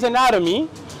up Grey's Anatomy,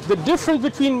 the difference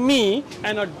between me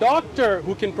and a doctor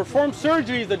who can perform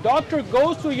surgeries, the doctor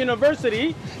goes to a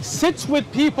university, sits with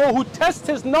people who test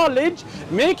his knowledge,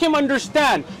 make him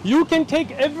understand. You can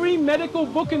take every medical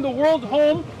book in the world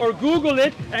home or Google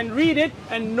it and read it,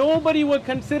 and nobody will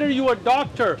consider you a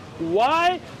doctor.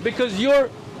 Why? Because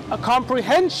your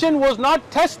comprehension was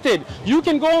not tested. You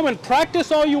can go home and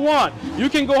practice all you want. You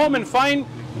can go home and find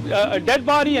a dead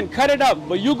body and cut it up.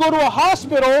 But you go to a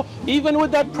hospital, even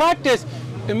with that practice.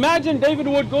 Imagine David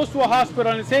Wood goes to a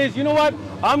hospital and says, you know what,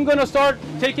 I'm going to start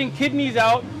taking kidneys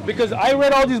out because I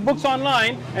read all these books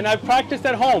online and I've practiced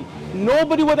at home.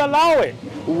 Nobody would allow it.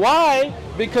 Why?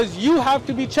 Because you have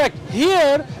to be checked.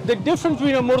 Here, the difference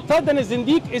between a murtad and a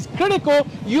zindiq is critical.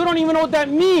 You don't even know what that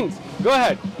means. Go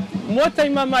ahead. Muwatta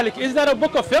Imam Malik, is that a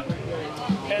book of fiqh?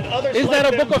 and others Is like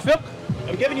that a them. book of fiqh?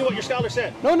 I'm giving you what your scholar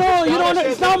said. No, no, you don't.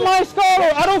 It's not my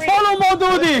scholar. I don't follow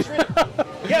Maududi.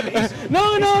 Yeah, but he's, no.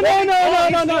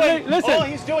 Listen. All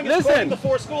he's doing is quoting the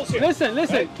four schools here. Listen.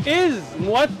 Right? Is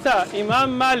Muwatta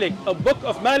Imam Malik a book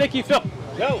of Maliki fiqh?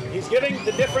 No, he's giving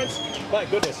the difference. My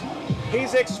goodness,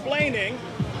 he's explaining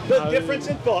the difference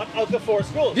in thought of the four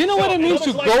schools. Do you know what it means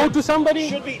to go to somebody?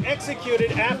 Should be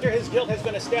executed after his guilt has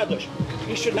been established.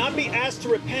 He should not be asked to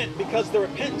repent because the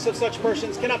repentance of such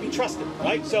persons cannot be trusted,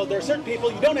 right? So there are certain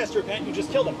people you don't ask to repent, you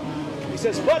just kill them. He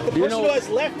says, but the person who has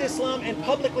left Islam and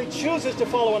publicly chooses to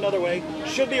follow another way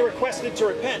should be requested to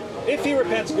repent. If he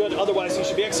repents, good, otherwise he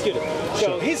should be executed.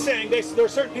 So he's saying there are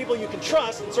certain people you can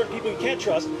trust and certain people you can't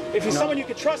trust. If he's someone you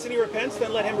can trust and he repents,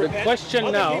 then let him repent. The question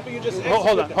Other now, people, you just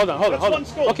hold on.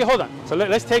 That's Okay, hold on. So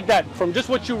let's take that from just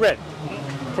what you read.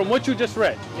 From what you just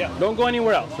read. Yeah. Don't go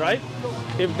anywhere else, right?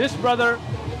 If this brother,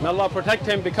 may Allah protect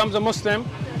him, becomes a Muslim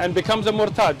and becomes a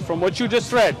murtad, from what you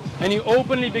just read, and he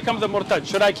openly becomes a murtad,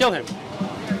 should I kill him?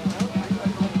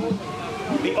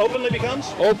 He openly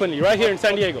becomes? Openly, right here in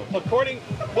San Diego.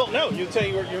 Well, no, you'd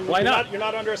say you're Why not? You're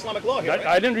not under Islamic law here. Right?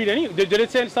 I didn't read any. Did it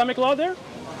say Islamic law there?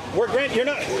 You're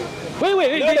not.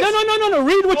 Wait. No.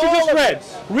 Read what you just read.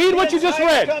 Read what you just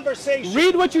read.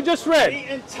 Read what you just read.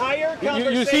 The entire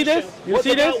conversation you see this? You was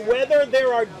see about this? whether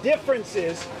there are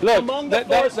differences among the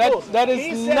four schools. That is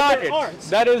he said not there it. aren't.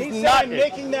 That is he said not I'm it.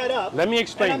 making that up. Let me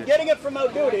explain and I'm getting it from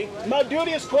Maududi.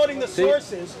 Maududi is quoting the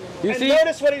sources. You and see?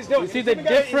 notice what he's doing. You see the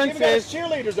difference is is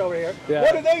cheerleaders over here. Yeah.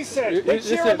 What do they say? They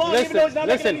cheer him on even though it's not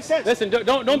making any sense. Listen,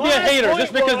 don't be a hater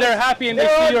just because they're happy and they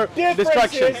see your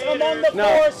destruction. Among the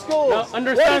four schools. Now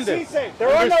understand this. There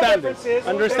are no differences.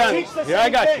 Understand They this. teach the Here, I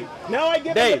same got thing. you. Now I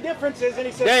give him the differences, and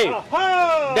he says, Dave.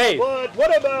 aha, Dave. but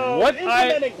what about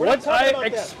implementing? What I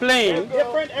explained,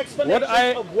 different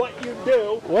explanations of what you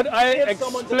do. What I if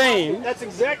someone's explained, that's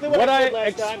exactly what I said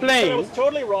last time. He said it was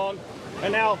totally wrong.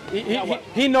 And now,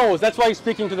 he knows. That's why he's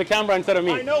speaking to the camera instead of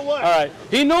me. I know what. All right.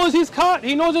 He knows he's caught.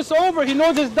 He knows it's over. He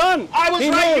knows it's done. I was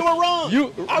right. You were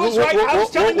wrong. I was right. I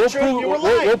was telling the truth. You were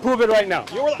lying. We'll prove it right now.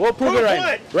 We'll prove it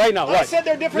right now. I said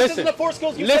there are differences in the four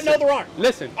schools. You said no, there aren't.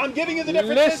 Listen. I'm giving you the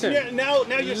differences. Now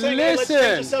you're saying, hey, let's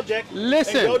change the subject.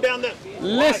 Listen. And go down the.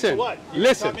 Listen. What?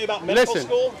 Listen. Talking about medical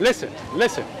school? Listen.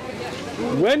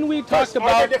 When we talked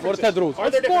about Murtad rules,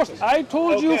 of course, I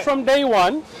told you from day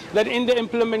one that in the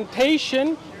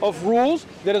implementation of rules,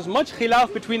 there is much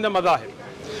khilaf between the madahib.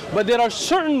 But there are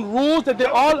certain rules that they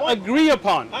all agree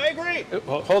upon. I agree.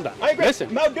 Hold on. I agree. Listen.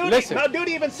 Maududi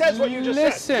even says what you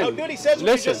just said. Maududi says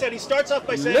what you just said. He starts off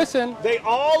by saying they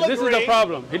all agree. This is the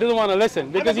problem. He doesn't want to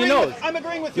listen because he knows. I'm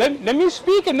agreeing with you. Let me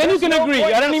speak and then you can agree.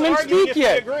 I don't even speak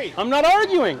yet. I'm not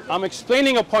arguing. I'm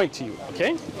explaining a point to you.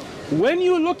 Okay? When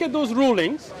you look at those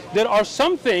rulings, there are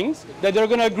some things that they're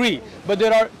going to agree, but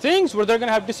there are things where they're going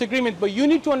to have disagreement. But you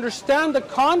need to understand the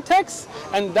context,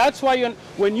 and that's why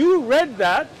when you read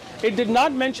that, it did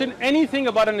not mention anything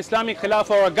about an Islamic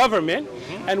Khilafah or a government.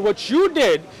 And what you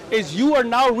did is you are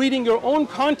now reading your own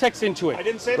context into it. I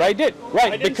didn't say that. Right, did.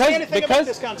 Right, I didn't say anything about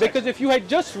this context. Because if you had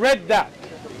just read that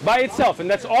by itself, and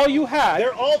that's all you had.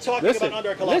 They're all talking about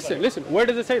under a Khilafah. Listen, where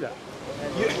does it say that?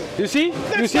 You see?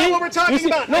 That's not what we're talking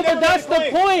about. No, but that's the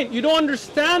point. You don't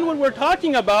understand what we're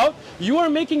talking about. You are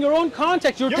making your own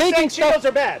context. You're taking saying Cheetos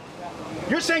are bad.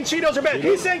 You're saying Cheetos are bad.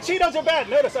 He's saying Cheetos are bad.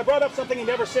 Notice I brought up something he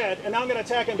never said, and now I'm going to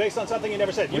attack him based on something he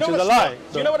never said. Which is a lie.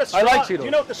 Do you know what a straw? I like Cheetos. Do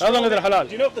you know what the straw? As long as they're halal.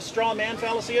 Do you know what the straw man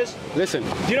fallacy is? Listen.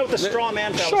 Do you know what the straw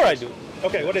man fallacy is? Sure, I do.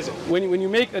 Okay, what is it? When you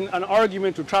make an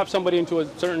argument to trap somebody into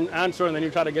a certain answer and then you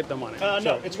try to get them on it.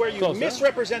 No, it's where you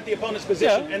misrepresent the opponent's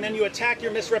position and then you attack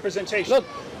your misrepresentation. Look,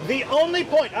 the only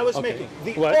point I was making,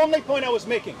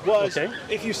 was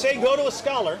if you say go to a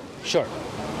scholar, sure,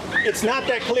 it's not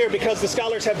that clear because the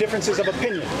scholars have differences of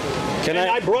opinion.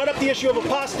 I brought up the issue of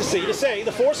apostasy to say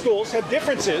the four schools have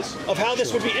differences of how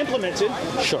this would be implemented.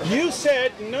 Sure. You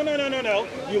said, no.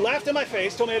 You laughed in my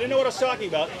face, told me I didn't know what I was talking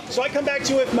about. So I come back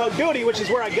to you with Maududi, which is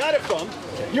where I got it from.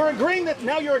 You're agreeing that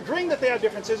they have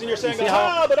differences, and you're saying,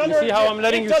 but under you see how I'm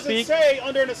letting it you doesn't speak? Say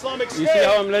under an Islamic state. You see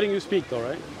how I'm letting you speak, though,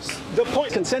 right? The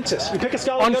point consensus. You pick a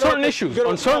scholar on certain issues.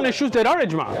 On certain issues, there are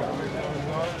ijma'.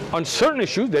 On certain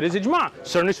issues, there is ijma'.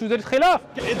 Certain issues, there is khilaf.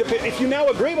 If you now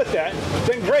agree with that,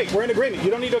 then great, we're in agreement.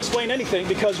 You don't need to explain anything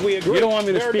because we agree. You don't want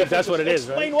me to speak, that's what it is,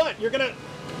 right? Explain what? You're gonna...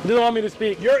 You don't want me to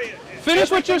speak.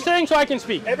 Finish what you're saying so I can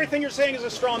speak. Everything you're saying is a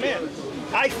straw man.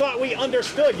 I thought we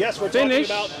understood. Yes, we're talking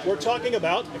about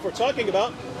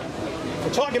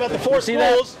the four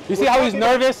schools. You see how he's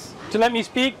nervous to let me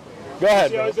speak? Go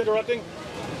ahead. See how he's interrupting?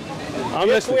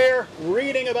 If we're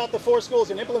reading about the 4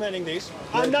 schools and implementing these,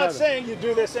 I'm not saying you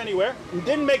do this anywhere. You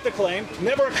didn't make the claim.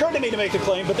 Never occurred to me to make the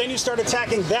claim, but then you start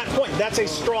attacking that point. That's a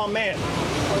straw man.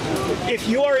 If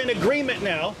you are in agreement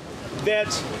now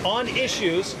that on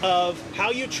issues of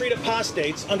how you treat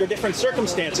apostates under different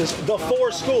circumstances, the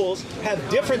 4 schools have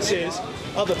differences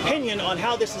of opinion on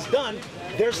how this is done,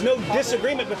 there's no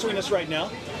disagreement between us right now.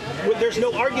 There's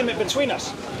no argument between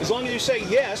us. As long as you say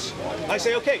yes, I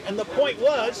say okay. And the point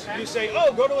was, you say,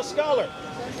 oh, go to a scholar.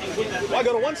 Well, I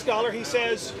go to one scholar, he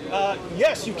says,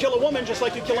 yes, you kill a woman just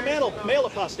like you kill a male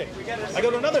apostate. I go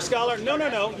to another scholar, no, no,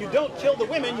 no, you don't kill the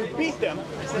women, you beat them.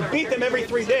 You beat them every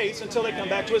 3 days until they come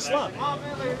back to Islam.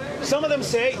 Some of them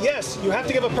say, yes, you have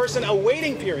to give a person a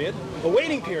waiting period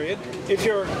if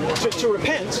you're to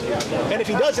repent, and if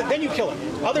he doesn't, then you kill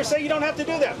him. Others say you don't have to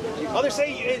do that. Others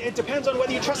say it depends on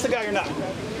whether you trust the guy or not.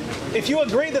 If you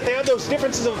agree that they have those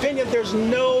differences of opinion, there's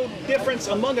no difference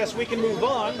among us. We can move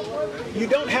on. You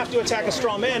don't have to attack a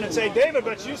straw man and say, David,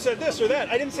 but you said this or that.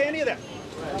 I didn't say any of that.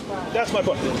 That's my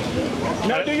point.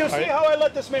 Now, do you see how I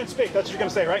let this man speak? That's what you're going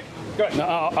to say, right? Go ahead.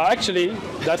 No, actually,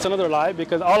 that's another lie,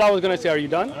 because all I was going to say, are you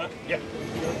done? Yeah.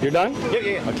 You're done?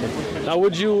 Yeah. Okay. Now,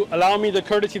 would you allow me the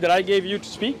courtesy that I gave you to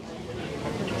speak?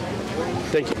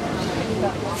 Thank you.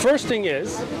 First thing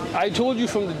is, I told you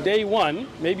from the day one,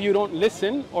 maybe you don't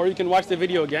listen, or you can watch the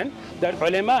video again, that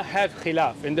ulama have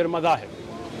khilaf in their madahib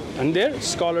and their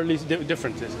scholarly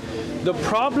differences. The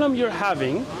problem you're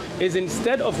having is,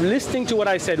 instead of listening to what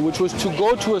I said, which was to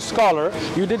go to a scholar,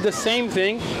 you did the same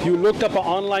thing. You looked up an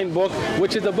online book,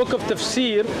 which is a book of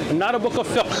tafsir, not a book of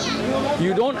fiqh.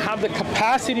 You don't have the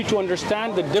capacity to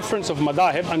understand the difference of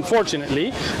madahib,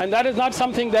 unfortunately, and that is not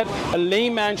something that a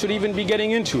layman should even be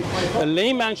getting into. A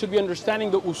layman should be understanding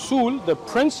the usul, the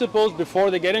principles, before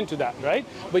they get into that, right?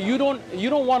 But you don't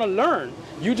want to learn.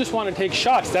 You just want to take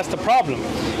shots. That's the problem.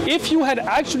 If you had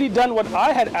actually done what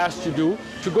I had asked you to do,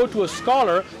 to go to a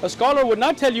scholar would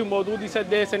not tell you Maududi said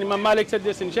this, and Imam Malik said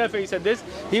this, and Shafi'i said this.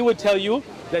 He would tell you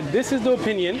that this is the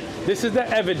opinion, this is the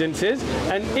evidences,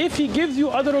 and if he gives you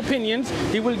other opinions,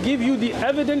 he will give you the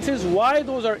evidences why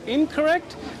those are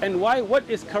incorrect, and why what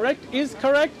is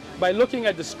correct by looking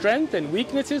at the strength and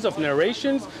weaknesses of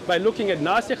narrations, by looking at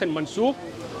nasikh and mansukh.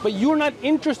 But you're not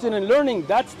interested in learning.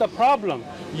 That's the problem.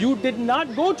 You did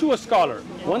not go to a scholar.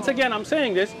 Once again, I'm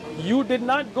saying this. You did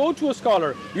not go to a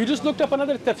scholar. You just looked up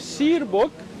another tafsir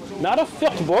book, not a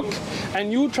fiqh book,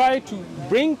 and you try to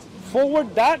bring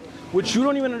forward that which you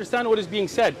don't even understand what is being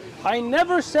said. I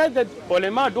never said that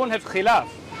ulama don't have khilaf.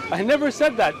 I never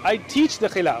said that. I teach the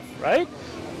khilaf, right?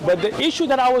 But the issue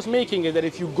that I was making is that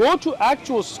if you go to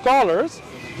actual scholars,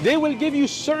 they will give you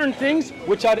certain things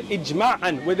which are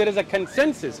ijma'an, where there is a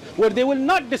consensus, where they will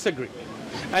not disagree.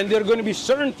 And there are going to be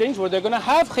certain things where they're going to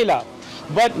have khilaf.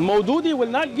 But Maududi will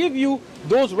not give you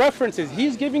those references.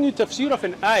 He's giving you tafsir of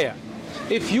an ayah.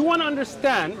 If you want to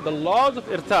understand the laws of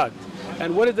irtad,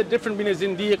 and what is the difference between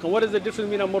a zindiq, and what is the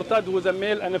difference between a murtad who is a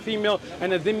male and a female,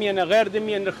 and a dhimmi and a ghair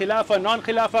dhimmi, and a khilafa,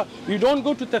 non-khilafa, you don't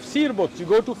go to tafsir books, you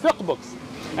go to fiqh books.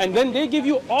 And then they give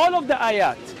you all of the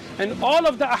ayat and all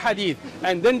of the ahadith,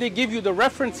 and then they give you the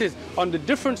references on the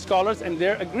different scholars and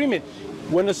their agreement.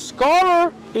 When a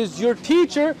scholar is your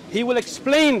teacher, he will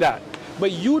explain that.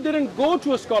 But you didn't go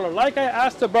to a scholar. Like I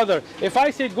asked the brother, if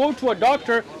I say go to a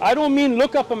doctor, I don't mean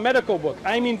look up a medical book.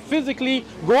 I mean physically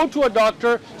go to a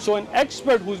doctor, so an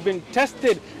expert who's been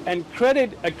tested and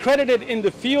accredited in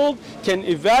the field can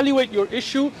evaluate your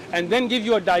issue and then give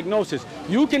you a diagnosis.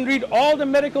 You can read all the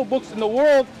medical books in the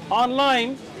world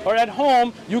online or at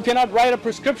home. You cannot write a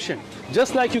prescription.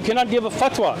 Just like you cannot give a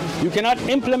fatwa. You cannot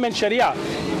implement Sharia.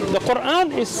 The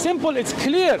Quran is simple, it's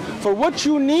clear. For what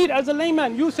you need as a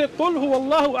layman, you say, قُلْ هُوَ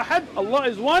اللَّهُ أَحَدٌ, Allah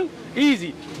is one,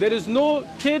 easy. There is no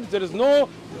kids,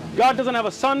 God doesn't have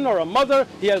a son or a mother.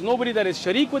 He has nobody that is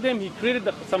sharik with him. He created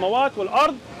the samawat wal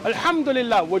ard.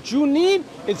 Alhamdulillah, what you need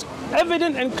is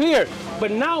evident and clear.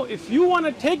 But now, if you want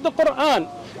to take the Quran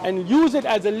and use it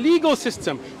as a legal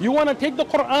system, you want to take the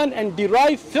Quran and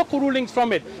derive fiqh rulings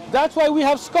from it. That's why we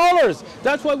have scholars.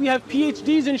 That's why we have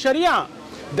PhDs in Sharia.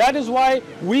 That is why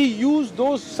we use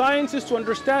those sciences to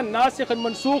understand nasikh and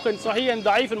mansukh and sahih and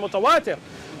da'if and mutawatir.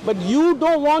 But you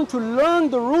don't want to learn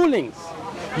the rulings.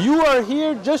 You are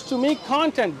here just to make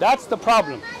content. That's the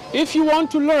problem. If you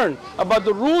want to learn about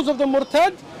the rules of the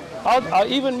murtad, I'll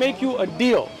even make you a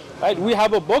deal. Right? We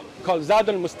have a book called Zad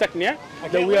al-Mustaqni'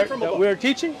 that we are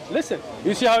teaching. Listen,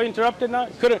 you see how I interrupted now?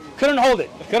 Couldn't hold it.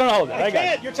 Couldn't hold it. I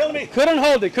can't. You're telling me. Couldn't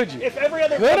hold it, could you? If every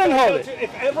other couldn't hold it.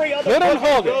 If every other couldn't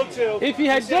hold it. If he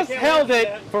had just held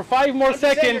it for 5 more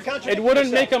seconds, it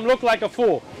wouldn't make him look like a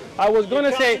fool. I was going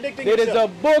to say there is a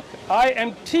book I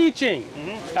am teaching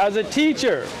as a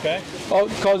teacher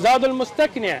called Zad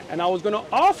al-Mustaqni', and I was going to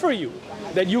offer you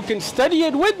that you can study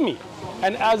it with me.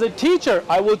 And as a teacher,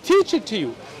 I will teach it to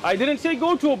you. I didn't say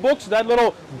go to a book, so that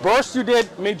little burst you did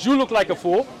made you look like a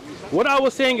fool. What I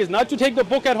was saying is not to take the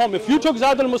book at home. If you took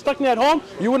Zad al-Mustaqni' at home,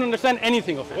 you wouldn't understand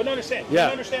anything of it. Wouldn't understand. Yeah.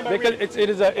 You understand by because reading. it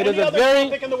is a other very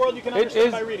topic in the world you can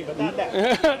understand by reading, but not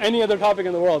that. any other topic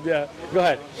in the world, yeah. Go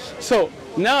ahead. So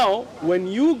now, when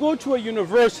you go to a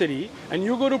university and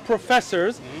you go to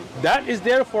professors, that is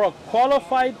there for a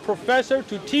qualified professor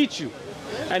to teach you.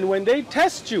 And when they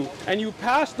test you and you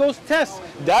pass those tests,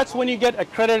 that's when you get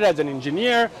accredited as an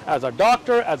engineer, as a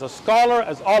doctor, as a scholar,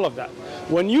 as all of that.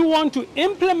 When you want to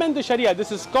implement the Sharia,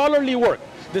 this is scholarly work.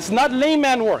 This is not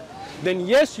layman work. Then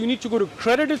yes, you need to go to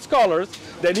accredited scholars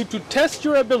that need to test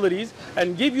your abilities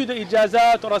and give you the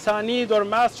ijazat or asanid or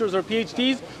masters or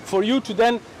PhDs for you to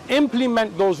then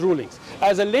implement those rulings.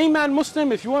 As a layman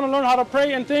Muslim, if you want to learn how to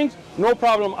pray and things, no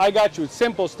problem, I got you. It's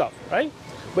simple stuff, right?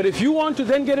 But if you want to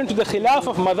then get into the khilaf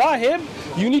of madahib,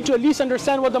 you need to at least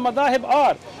understand what the madahib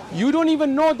are. You don't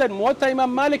even know that Muwatta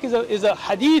Imam Malik is a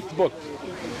hadith book.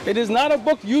 It is not a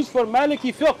book used for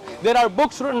Maliki fiqh. There are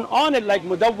books written on it like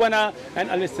Mudawwana and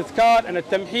Al-Istithkar and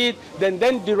Al-Tamheed, then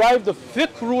derive the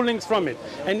fiqh rulings from it.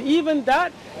 And even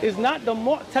that is not the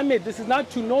mu'tamid. This is not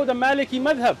to know the Maliki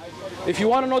madhab. If you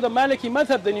want to know the Maliki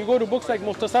madhab, then you go to books like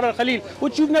Mukhtasar al-Khalil,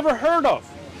 which you've never heard of.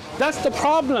 That's the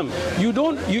problem.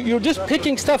 You're just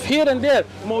picking stuff here and there.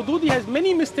 Maududi has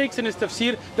many mistakes in his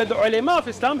tafsir that the ulama of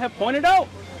Islam have pointed out.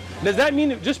 Does that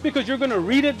mean just because you're going to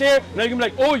read it there, now you're going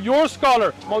to be like, oh, you're a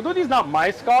scholar. Maududi is not my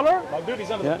scholar.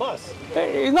 Maududi's under the bus.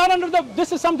 He's not under the,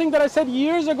 this is something that I said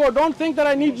years ago. Don't think that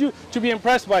I need you to be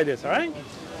impressed by this, all right?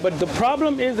 But the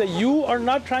problem is that you are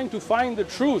not trying to find the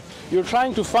truth. You're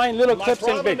trying to find little clips and bits.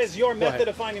 My problem is your method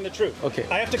of finding the truth. Okay.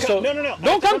 I have to come. No.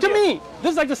 Don't come to me.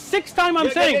 This is like the 6th time I'm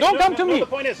saying. Don't come to me. The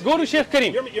point is, go to Sheikh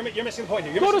Karim. You're missing the point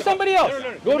here. Go to somebody else.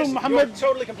 Go to Muhammad. You're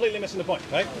totally, completely missing the point,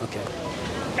 right? Okay.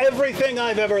 Everything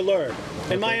I've ever learned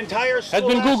in my entire has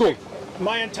been Googled.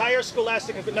 My entire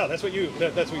scholastic. No, that's what you.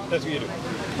 That's what you do.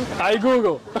 I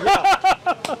Google.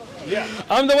 Yeah.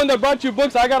 I'm the one that brought you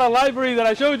books. I got a library that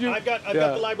I showed you. I've got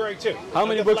the library too. How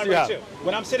many books do you have?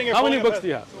 When I'm sitting here. How many books do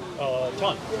you have? A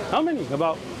ton. How many?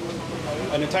 About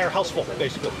an entire house full,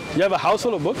 basically. You have a house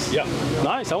full of books? Yeah.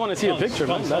 Nice. I want to see a picture,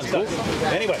 man. That's cool.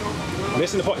 Anyway,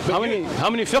 listen to the point. How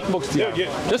many fiqh books do you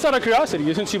have? Just out of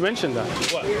curiosity, since you mentioned that.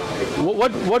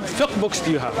 What fiqh books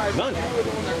do you have? None.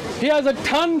 He has a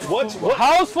ton,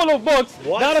 house full of books,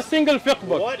 not a single fiqh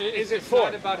book. What is it for? It's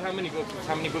not about how many books, it's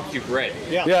how many books you've read.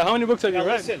 Yeah, how many books have you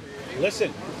read?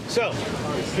 Listen. So,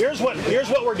 here's what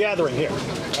we're gathering here,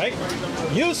 right?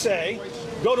 You say,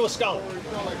 go to a scholar.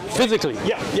 Physically?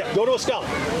 Yeah, go to a scholar.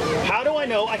 How do I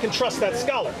know I can trust that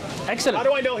scholar? Excellent. How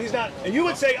do I know he's not? And you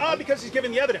would say, because he's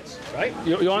giving the evidence, right?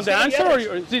 You want the answer, or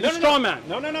you see the straw man?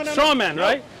 No. Straw man,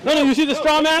 right? No, you see the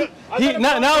straw man?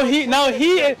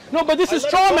 No, but this is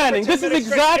straw manning. This is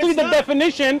exactly the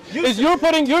definition.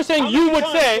 You're saying you would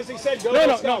say.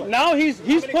 No. Now he's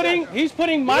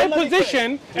putting my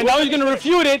position, and now he's going to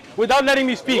refute it without letting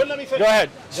me speak. Go ahead.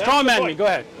 Straw man me. Go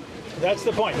ahead. That's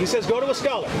the point. He says, go to a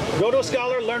scholar. Go to a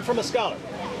scholar, learn from a scholar.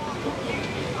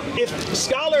 If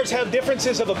scholars have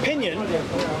differences of opinion,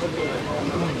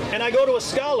 and I go to a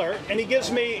scholar and he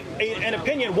gives me an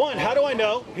opinion, one, how do I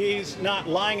know he's not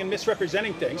lying and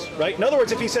misrepresenting things, right? In other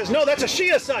words, if he says, no, that's a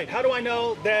Shia site, how do I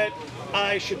know that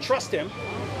I should trust him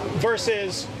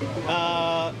versus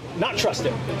not trust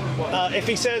him? If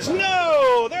he says,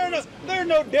 no, there are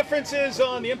no differences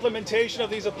on the implementation of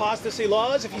these apostasy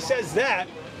laws, if he says that,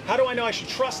 how do I know I should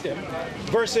trust him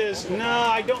versus, no,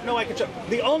 I don't know I can trust.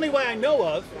 The only way I know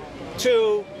of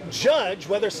to judge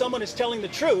whether someone is telling the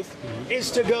truth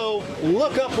is to go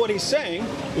look up what he's saying,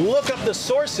 look up the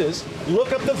sources,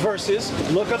 look up the verses,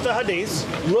 look up the hadiths,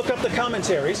 look up the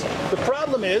commentaries. The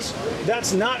problem is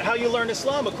that's not how you learn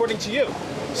Islam according to you.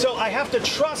 So I have to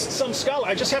trust some scholar.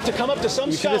 I just have to come up to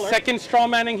some scholar. You see the second straw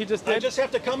manning he just did? I just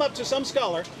have to come up to some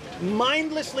scholar,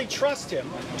 mindlessly trust him,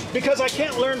 because I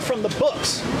can't learn from the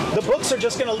books. The books are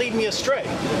just going to lead me astray.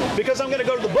 Because I'm going to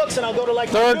go to the books and I'll go to like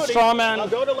third Maududi, straw man. I'll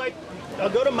go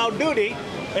to Maududi,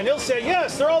 and he'll say,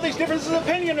 yes, there are all these differences of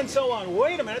opinion and so on.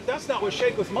 Wait a minute, that's not what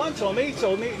Sheikh Uthman told me.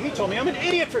 He told me I'm an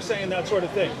idiot for saying that sort of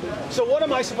thing. So what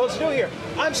am I supposed to do here?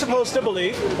 I'm supposed to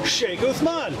believe Sheikh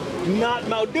Uthman, not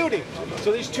Maududi.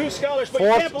 So these two scholars, but you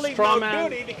can't believe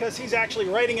Maududi because he's actually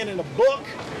writing it in a book,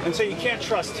 and so you can't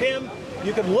trust him.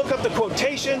 You can look up the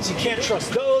quotations. You can't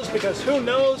trust those because who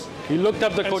knows? You looked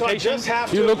up the quotations? So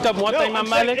you looked up Muwatta Imam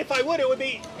Malik? If I would,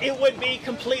 it would be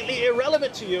completely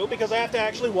irrelevant to you because I have to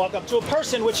actually walk up to a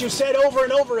person, which you said over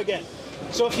and over again.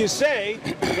 So if you say,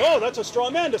 oh, that's a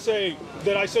straw man to say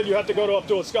that I said you have to go up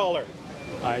to a scholar.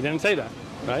 I didn't say that,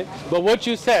 right? But what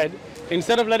you said,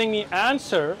 instead of letting me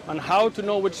answer on how to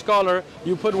know which scholar,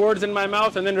 you put words in my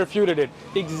mouth and then refuted it.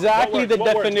 Exactly the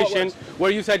definition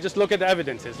where you said just look at the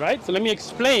evidences, right? So let me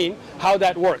explain how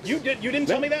that works. You didn't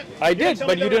tell me that? I did,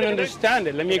 but you didn't understand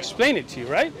it. Let me explain it to you,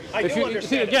 right? I do understand.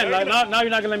 See, again, now you're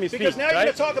not going to let me speak, because now right? You're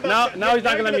going to talk about now he's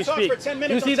not going to let me speak. For 10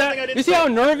 minutes you see that? You see how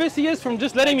nervous he is from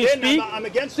just letting me speak? I'm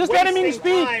against just letting me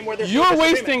speak. You're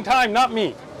wasting time, not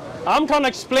me. I'm trying to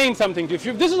explain something to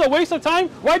you. If this is a waste of time,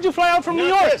 why'd you fly out from New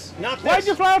York? Not this. Why'd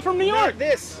you fly out from New York? Not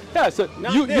this. Yeah, so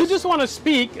you just want to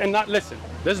speak and not listen.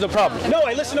 This is the problem. No,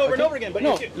 I listen over and over again. But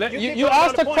no, you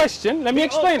asked a question. Let me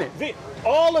explain it.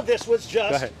 All of this was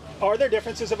just, are there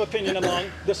differences of opinion among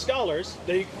the scholars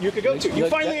that you could go to? You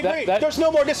finally agree. There's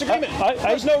no more disagreement.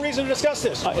 There's no reason to discuss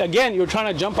this. Again, you're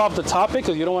trying to jump off the topic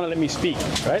because you don't want to let me speak,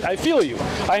 right? I feel you.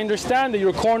 I understand that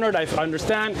you're cornered. I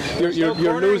understand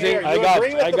you're losing.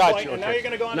 I got you. And now you're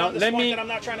going to go on down this point that I'm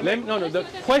not trying to make. No, the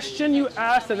question you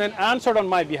asked and then answered on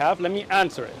my behalf, let me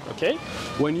answer it, okay?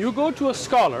 When you go to a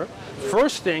scholar,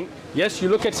 first thing, yes, you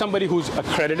look at somebody who's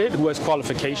accredited, who has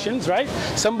qualifications, right?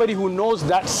 Somebody who knows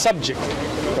that subject,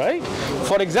 right?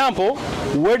 For example,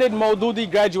 where did Maududi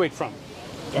graduate from?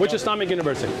 Which Islamic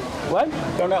university? What?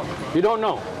 Don't know. You don't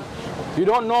know. You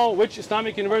don't know which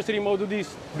Islamic university Maududi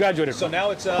graduated from. So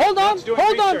now it's hold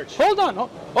on.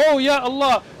 Oh yeah,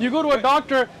 Allah. You go to a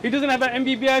doctor, he doesn't have an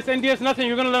MBBS, NDS, nothing.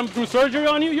 You're going to let him do surgery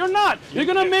on you? You're not. You're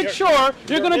going to make sure,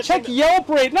 you're going to check Yelp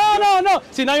rate. No.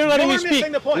 See, now you're letting me speak.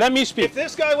 Let me speak. If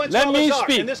this guy went to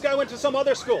Al-Azhar and this guy went to some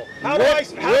other school, you're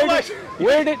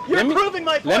proving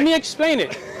my point. Let me explain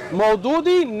it.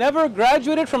 Maududi never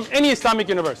graduated from any Islamic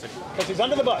university. Because he's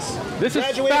under the bus. This is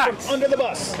facts. From under the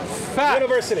bus. Fact.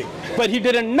 University. But he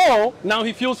didn't know, now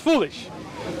he feels foolish.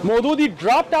 Maududi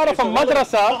dropped out of a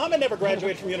madrasa. Muhammad never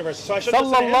graduated from university, so I shouldn't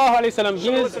Sallallahu alayhi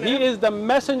wasallam. He is the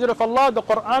messenger of Allah the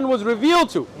Quran was revealed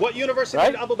to. What university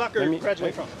did Abu Bakr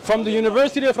graduate from? From the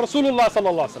University of Rasulullah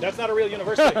sallallahu alayhi wasallam. That's not a real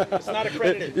university. It's not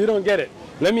accredited. You don't get it.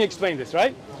 Let me explain this,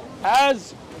 right?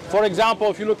 For example,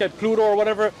 if you look at Pluto or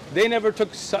whatever, they never took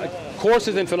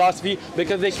courses in philosophy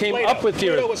because they came up with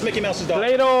theories. Pluto was Mickey Mouse's dog.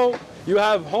 Plato, you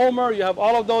have Homer, you have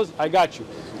all of those. I got you.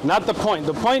 Not the point.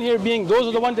 The point here being those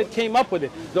are the ones that came up with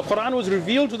it. The Quran was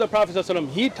revealed to the Prophet ﷺ.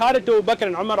 He taught it to Abu Bakr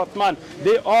and Umar Uthman.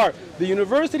 They are. The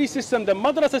university system, the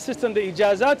madrasa system, the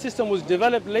ijazat system was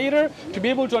developed later to be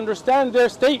able to understand their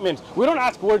statements. We don't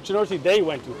ask which university they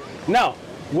went to. Now,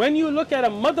 when you look at a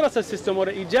madrasa system or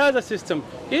an ijazah system,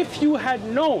 if you had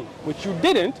known, which you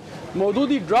didn't,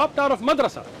 Maududi dropped out of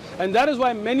madrasa. And that is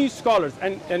why many scholars,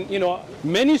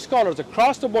 many scholars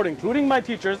across the board, including my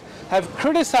teachers, have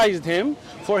criticized him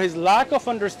for his lack of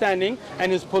understanding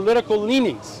and his political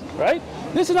leanings, right?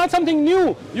 This is not something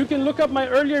new. You can look up my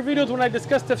earlier videos when I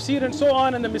discussed tafsir and so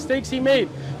on and the mistakes he made,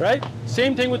 right?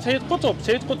 Same thing with Sayyid Qutb.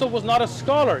 Sayyid Qutb was not a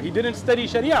scholar. He didn't study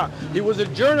Sharia. He was a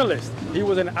journalist. He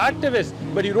was an activist,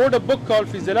 but he wrote a book called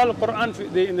Fi Zilal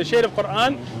al-Quran, in the Shade of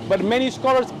Quran, but many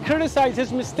scholars criticize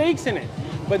his mistakes in it.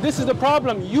 But this is the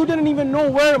problem. You didn't even know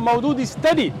where Maududi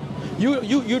studied.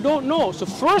 You don't know. So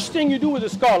first thing you do with a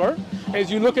scholar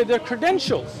is you look at their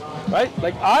credentials, right?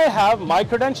 Like I have my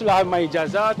credential, I have my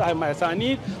ijazat, I have my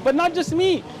asanid, but not just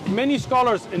me. Many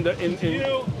scholars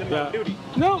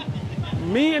No,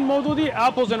 me and Maududi,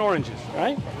 apples and oranges,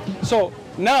 right? So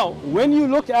now, when you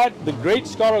look at the great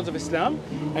scholars of Islam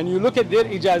and you look at their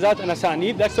ijazat and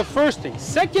asanid, that's the first thing.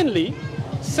 Secondly,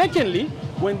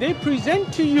 when they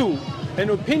present to you an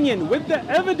opinion with the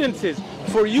evidences,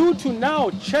 for you to now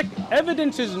check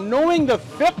evidences knowing the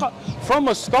fiqh from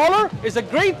a scholar is a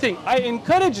great thing. I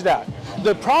encourage that.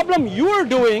 The problem you are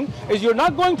doing is you're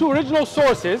not going to original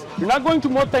sources, you're not going to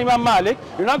Muwatta Imam Malik,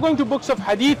 you're not going to books of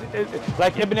hadith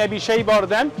like Ibn Abi Shayba or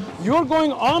them. You're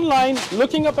going online,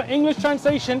 looking up an English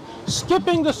translation,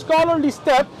 skipping the scholarly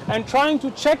step and trying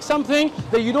to check something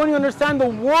that you don't even understand the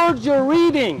words you're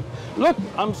reading. Look,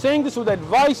 I'm saying this with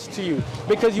advice to you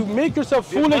because you make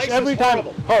yourself foolish every time.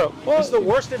 Well, it's the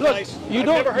worst advice. You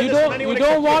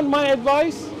don't want my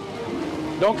advice?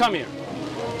 Don't come here.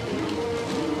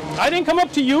 I didn't come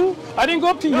up to you. I didn't go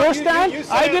up to your stand.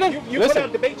 I didn't. You put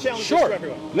out debate challenges for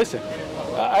everyone. Listen,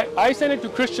 I sent it to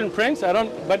Christian Prince.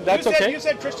 But that's okay. You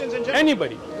said Christians in general.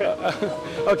 Anybody.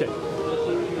 Okay.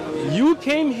 You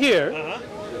came here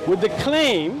with the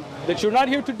claim that you're not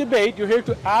here to debate. You're here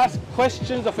to ask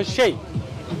questions of a sheikh.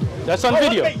 That's on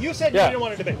video. You said you didn't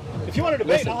want to debate. If you want to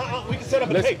debate, we can set up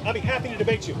a debate. I'll be happy to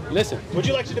debate you. Listen. Would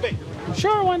you like to debate?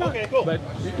 Sure, why not? Okay, cool. But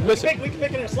listen. We can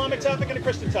pick an Islamic topic and a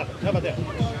Christian topic. How about that?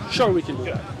 Sure, we can do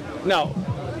that. Now,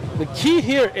 the key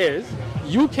here is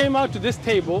you came out to this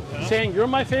table saying you're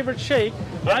my favorite sheikh.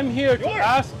 Yeah, I'm here to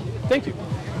ask. Thank you.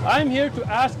 I'm here to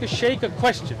ask a sheikh a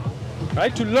question,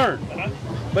 right? To learn.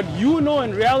 But you know,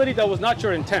 in reality, that was not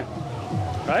your intent,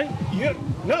 right?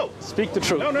 No. Speak the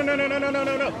truth. No.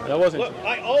 That wasn't. Look,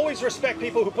 I always respect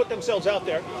people who put themselves out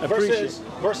there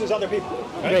versus other people.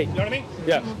 Right? Great. You know what I mean?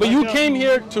 Yeah. But you came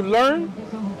here to learn.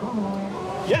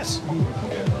 Yes.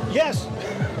 Yes.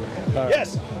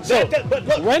 Yes. So, but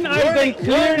look, when I then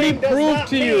clearly prove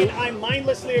to you, I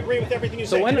mindlessly agree with everything you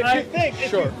say. So when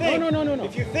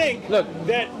if you think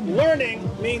that learning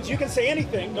means you can say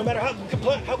anything, no matter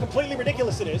how completely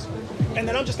ridiculous it is, and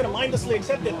then I'm just going to mindlessly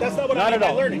accept it, that's not what I mean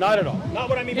by learning. Not at all. Not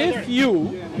what I mean by learning. If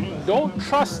you don't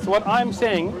trust what I'm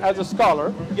saying as a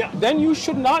scholar, then you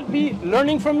should not be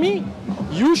learning from me.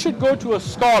 You should go to a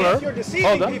scholar. If you're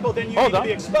deceiving people, then you need to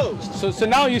be exposed. So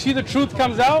now you see the truth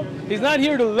comes out. He's not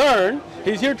here to learn.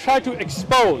 He's here to try to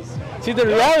expose. See the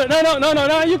reality?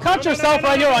 No. You caught yourself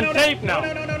right here on tape now.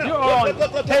 You're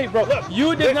on tape, bro.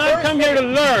 You did not come here to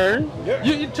learn.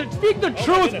 You to speak the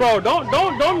truth, bro.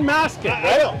 Don't mask it.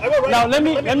 Right? Now let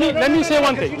me say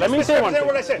one thing. Let me say one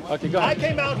thing. Okay, go ahead. I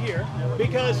came out here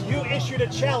because you issued a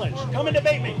challenge. Come and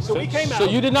debate me. So we came out. So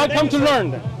you did not come to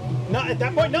learn then? No, at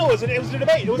that point, no. It was a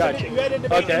debate. You had a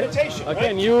debate invitation. Okay,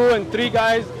 right? and you and 3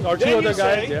 guys or 2 other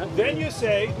guys. Then you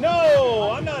say, no,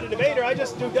 I'm not a debater. I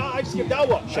just give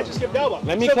Dawah. I just give Dawah.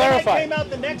 Let me clarify. Then I came out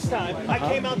the next time. I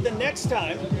came out the next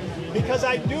time because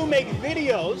I do make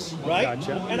videos, right?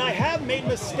 Gotcha. And I have made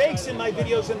mistakes in my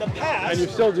videos in the past. And you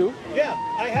still do? Yeah,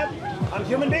 I have. I'm a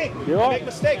human being. I make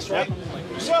mistakes, right?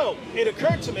 So it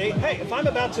occurred to me, hey, if I'm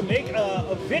about to make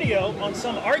a video on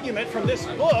some argument from this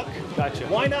book,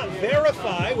 why not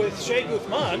verify with Sheikh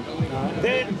Uthman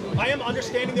that I am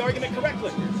understanding the argument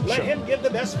correctly? Let him give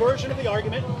the best version of the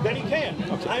argument that he can.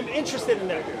 I'm interested in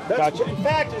that. In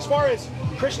fact, as far as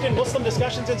Christian-Muslim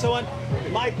discussions and so on,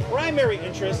 my primary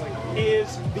interest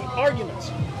is the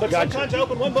arguments. But sometimes I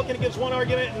open one book and it gives one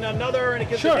argument and another and it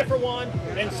gives a different one.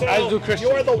 And so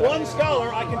you're the one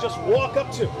scholar I can just walk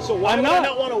up to. So why would I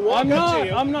not want to walk up to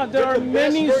you? I'm not. There are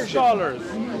many scholars.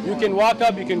 You can walk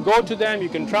up, you can go to them, you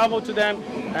can travel to them,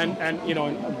 and you know,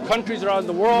 in countries around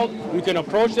the world, you can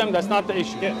approach them. That's not the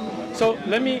issue. So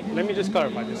let me just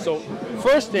clarify this. So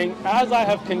first thing, as I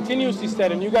have continuously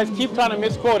said, and you guys keep trying to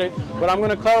misquote it, but I'm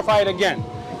going to clarify it again.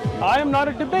 I am not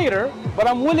a debater, but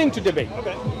I'm willing to debate.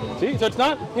 Okay. See, so it's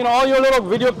not, you know, all your little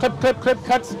video clip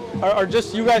cuts are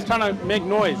just you guys trying to make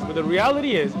noise. But the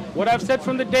reality is, what I've said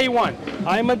from the day one,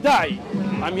 I'm a da'i.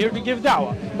 I'm here to give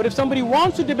dawah. But if somebody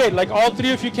wants to debate, like all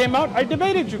 3 of you came out, I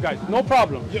debated you guys, no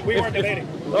problem. We weren't debating.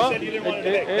 You said you didn't want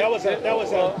to debate. That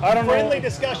was a friendly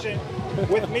discussion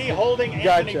with me holding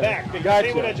Anthony back. Because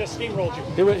he would have just steamrolled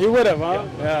you. He would have, huh?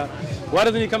 Yeah. Why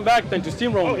doesn't he come back then to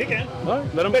steamroll? Oh, he can.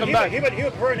 Let him come back. He would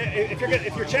prefer,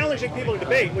 if you're challenging people to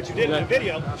debate, which you did in the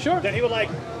video, then he would like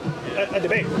a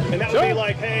debate. And that would be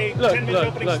like, hey, 10-minute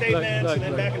opening statements and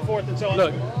then back and forth and so on.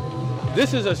 Look,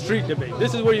 this is a street debate.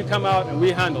 This is where you come out and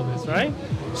we handle this, right?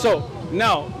 So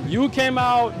now you came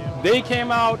out, they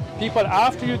came out, people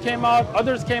after you came out,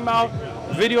 others came out,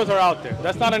 videos are out there.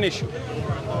 That's not an issue.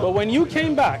 But when you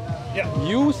came back,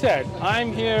 you said,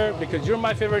 I'm here because you're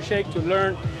my favorite sheikh to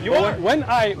learn. When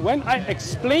I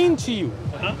explained to you,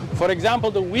 for example,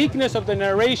 the weakness of the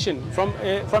narration from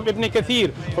Ibn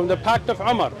Kathir, from the Pact of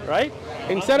Umar, right?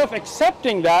 Instead of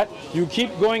accepting that, you keep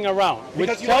going around.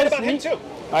 Because you lied about him too.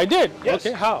 I did? Yes.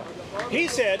 Okay, how? He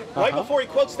said, right before he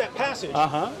quotes that passage,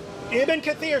 Ibn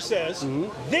Kathir says,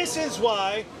 this is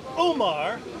why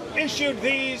Umar issued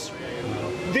these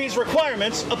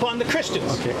requirements upon the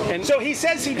Christians. Okay. And so he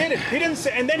says he did it. He didn't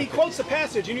say, and then he quotes the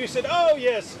passage, and you said, "Oh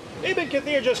yes, Ibn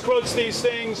Kathir just quotes these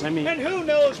things, and who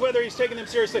knows whether he's taking them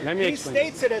seriously." He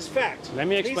states it as fact. Let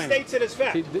me explain. He states it as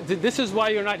fact. See, this is why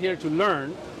you're not here to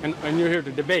learn, and you're here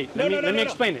to debate. Let me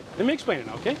explain it. Let me explain it.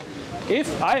 Okay.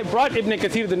 If I brought Ibn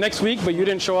Kathir the next week, but you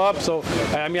didn't show up, so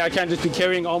I mean I can't just be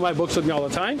carrying all my books with me all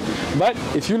the time. But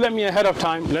if you let me ahead of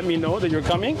time, let me know that you're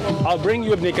coming, I'll bring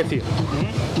you Ibn Kathir.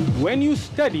 When you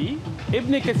study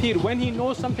Ibn Kathir, when he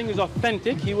knows something is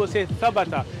authentic, he will say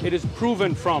thabata, it is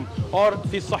proven from, or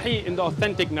fi sahih, in the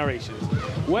authentic narrations.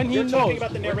 When he knows, talking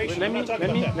about the narration. Let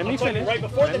me finish. Right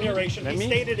before the narration, he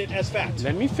stated it as fact.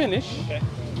 Let me finish.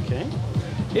 Okay.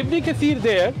 Ibn Kathir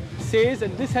there says,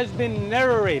 and this has been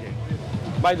narrated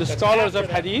by the scholars of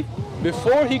hadith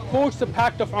before he quotes the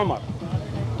Pact of Umar.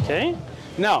 Okay.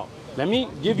 Now, let me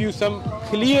give you some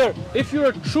clear, if you're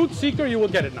a truth seeker, you will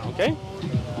get it now, okay?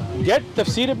 Get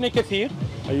Tafsir ibn Kathir.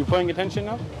 Are you paying attention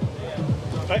now?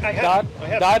 I have.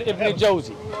 Dar ibn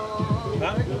Jawzi.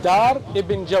 Dar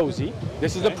ibn Jawzi.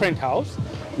 This is the print house.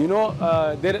 You know,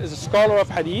 there is a scholar of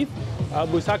hadith,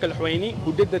 Abu Ishaq al-Huwaini,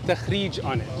 who did the takhrij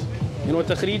on it. You know what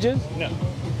takhrij is? No.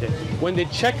 Okay. When they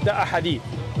check the ahadith,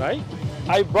 right?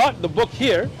 I brought the book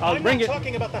here. I'm not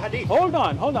talking about the hadith. Hold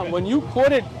on. Okay. When you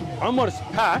quoted Umar's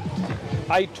pact,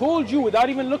 I told you without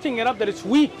even looking it up that it's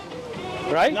weak,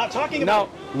 right? I'm not talking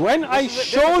about. Now, when I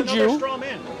showed you,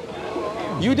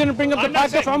 you didn't bring up the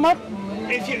pact of Umar?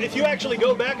 If you actually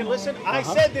go back and listen, I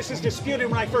said this is disputed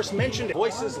when I first mentioned it.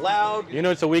 Voices loud. You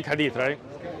know it's a weak hadith, right?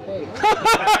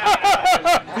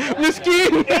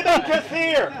 Miskeen. Ibn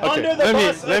Kathir under the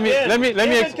bus again. Let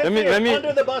me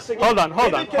under the bus again. Hold on.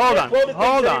 Hold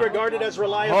on. Regarded as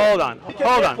reliable. Hold on.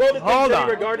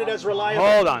 Regarded as reliable.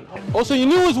 Hold on. Also, you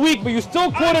knew it was weak, but you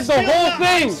still quoted the whole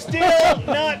thing. I'm still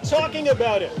not talking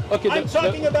about it. Okay, I'm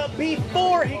talking about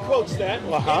before he quotes that.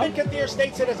 Ibn Kathir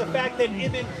states it as a fact that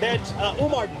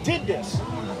Umar did this.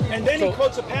 And then he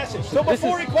quotes a passage. So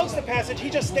before he quotes the passage, he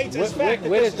just states as fact.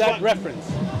 Where is that reference?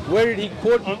 Where did he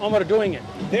quote on Umar doing it?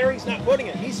 There he's not quoting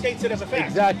it. He states it as a fact.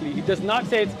 Exactly. He does not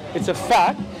say it's a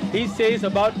fact. He says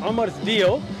about Umar's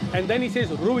deal, and then he says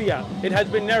ruya. It has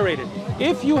been narrated.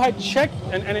 If you had checked,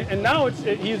 and now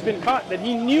he's been caught that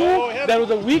he knew that was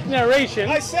a weak narration.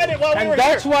 I said it while we were here. And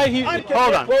that's why he.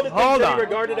 Hold on.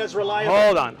 Regarded as reliable.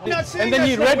 Hold on. And then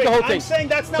he read the whole thing. I'm saying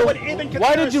that's not what Ibn Kathir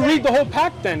Why did you read the whole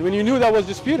pact then when you knew that was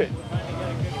disputed?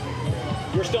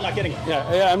 You're still not getting it.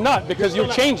 Yeah, I'm not, because you're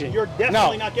changing. You're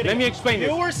definitely not getting it. Let me explain this.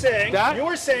 You were saying that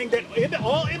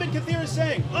all Ibn Kathir is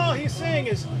saying, all he's saying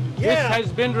is, this has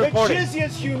been reported. The jizya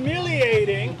is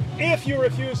humiliating if you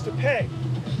refuse to pay.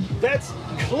 That's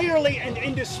clearly and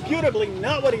indisputably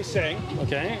not what he's saying.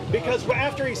 Okay. Because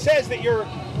after he says that you're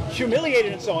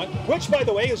humiliated and so on, which by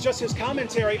the way is just his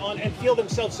commentary on and feel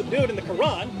themselves subdued in the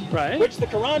Quran, right? Which the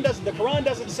Quran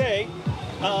doesn't say.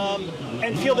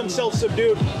 And feel themselves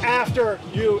subdued after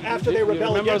they rebel against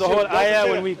you. Remember the whole ayah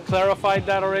when we clarified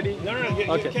that already? No,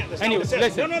 you can't. That's anyway,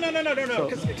 listen. No.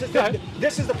 Because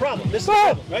this is the problem. This is the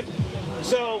problem, right?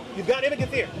 So you've got Ibn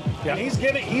Kathir. Yeah.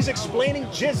 And he's explaining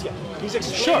jizya. He's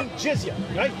explaining jizya,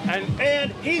 right?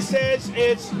 And he says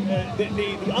it's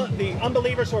the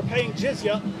unbelievers who are paying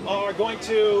jizya are going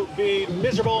to be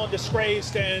miserable and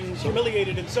disgraced and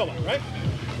humiliated and so on, right?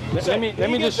 Let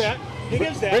me just. He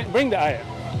gives that. Bring the ayah.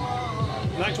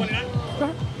 929?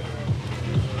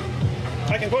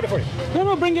 I can quote it for you.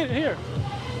 No, bring it here.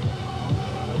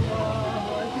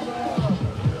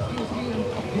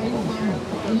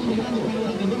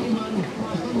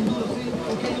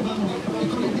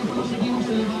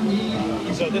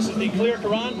 So this is the clear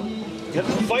Quran.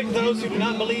 Fight those who do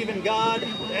not believe in God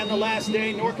and the last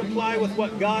day, nor comply with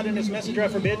what God and his messenger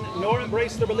have forbidden, nor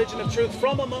embrace the religion of truth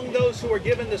from among those who are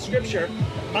given the scripture,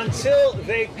 until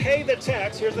they pay the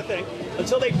tax. Here's the thing: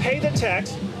 until they pay the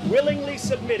tax, willingly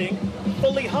submitting,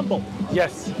 fully humble.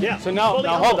 Yes. Yeah. So now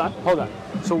hold on.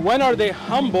 So when are they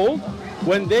humbled?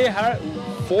 When they are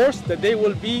forced that they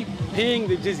will be paying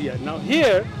the jizya. Now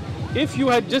here, if you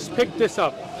had just picked this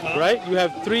up, right? You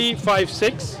have 3, 5,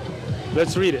 6.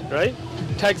 Let's read it, right?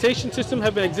 Taxation system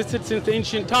have been existed since the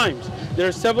ancient times. There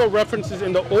are several references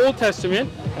in the Old Testament,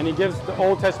 and he gives the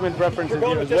Old Testament references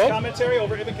here as well. This commentary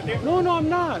over Ibn Kathir? No, I'm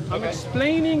not. I'm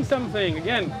explaining something.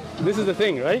 Again, this is the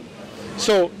thing, right?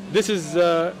 So this is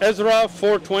Ezra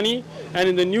 4:20, and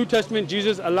in the New Testament,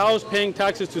 Jesus allows paying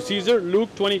taxes to Caesar, Luke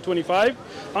 20:25.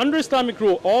 Under Islamic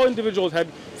rule, all individuals had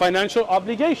financial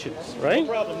obligations, right?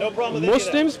 No problem.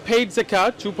 Muslims paid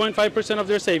zakat, 2.5% of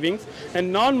their savings,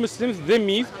 and non-Muslims,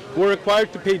 dhimmis, were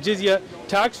required to pay jizya,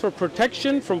 tax for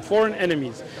protection from foreign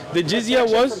enemies. The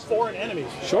jizya was... from foreign enemies.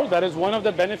 Sure, that is one of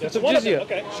the benefits of jizya.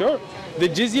 Okay. Sure. The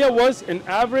jizya was an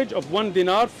average of 1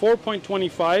 dinar,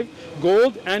 4.25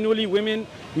 gold annually. Women,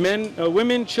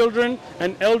 children,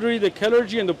 and elderly, the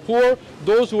clergy and the poor,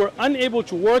 those who were unable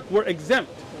to work were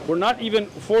exempt, were not even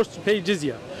forced to pay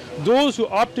jizya. Those who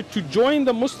opted to join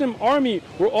the Muslim army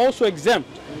were also exempt.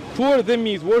 Poor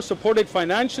dhimmis were supported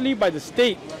financially by the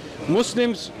state.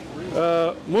 Muslim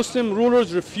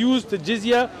rulers refused the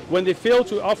jizya when they failed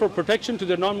to offer protection to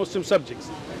their non-Muslim subjects.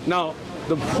 Now,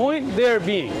 the point there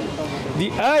being,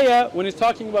 the ayah, when it's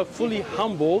talking about fully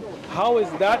humbled, how is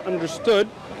that understood?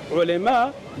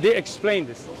 Ulama, they explain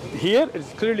this. Here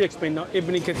it's clearly explained. Now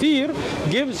Ibn Kathir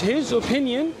gives his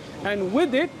opinion, and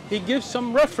with it he gives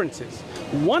some references.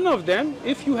 One of them,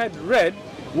 if you had read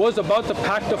was about the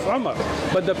Pact of Umar.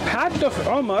 But the Pact of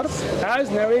Umar, as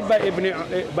narrated by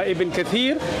Ibn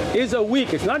Kathir, is a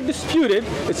weak. It's not disputed.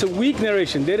 It's a weak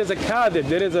narration. There is a kadhib.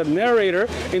 There is a narrator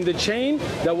in the chain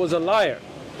that was a liar,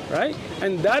 right?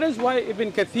 And that is why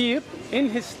Ibn Kathir, in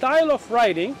his style of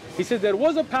writing, he says there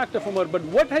was a Pact of Umar, but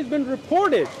what has been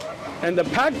reported, and the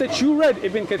pact that you read,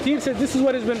 Ibn Kathir said this is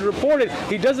what has been reported.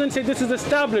 He doesn't say this is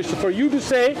established. For you to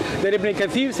say that Ibn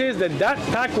Kathir says that that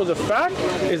pact was a fact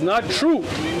is not true,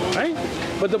 right?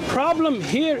 But the problem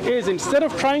here is, instead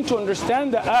of trying to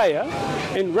understand the ayah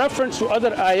in reference to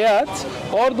other ayats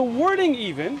or the wording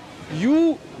even,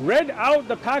 you read out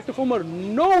the Pact of Umar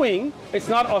knowing it's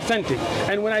not authentic.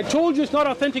 And when I told you it's not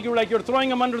authentic, you were like, you're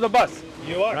throwing him under the bus.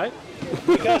 You are. Right?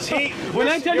 Because when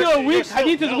I tell you a weak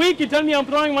hadith is weak, you tell me I'm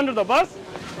throwing him under the bus?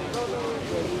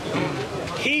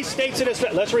 He states it as,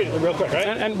 let's read it real quick, right?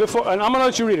 And I'm going to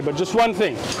let you read it, but just one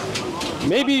thing.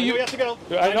 Maybe you have to go.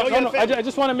 I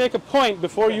just want to make a point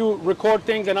before you record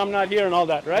things and I'm not here and all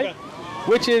that, right? Okay.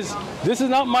 Which is, this is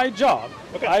not my job.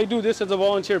 Okay. I do this as a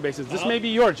volunteer basis. This may be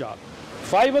your job.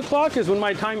 5 o'clock is when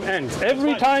my time ends.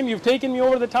 Every time you've taken me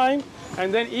over the time,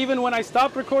 and then even when I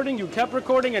stopped recording, you kept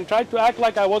recording and tried to act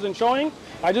like I wasn't showing.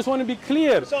 I just want to be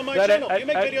clear. It's on my channel. You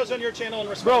make videos on your channel and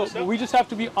respond. Bro, we just have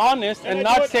to be honest and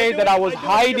not say that I was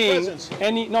hiding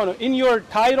any. No, in your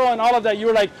title and all of that, you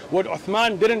were like, what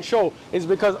Uthman didn't show is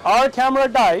because our camera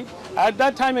died at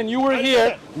that time and you were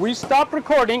here. We stopped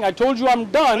recording. I told you I'm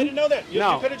done. I didn't know that. You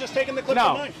could have just taken the clip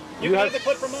from mine. You can have the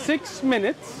clip from mine. 6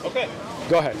 minutes. Okay.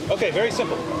 Go ahead. Okay, very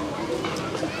simple.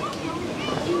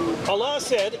 Allah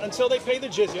said, until they pay the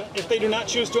jizya, if they do not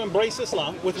choose to embrace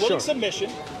Islam with willing submission,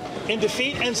 in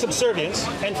defeat and subservience,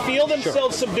 and feel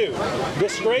themselves subdued,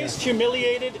 disgraced,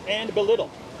 humiliated, and belittled.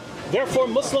 Therefore,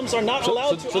 Muslims are not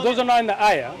allowed to. So those are not in the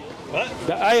ayah. What?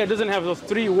 The ayah doesn't have those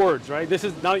 3 words, right? This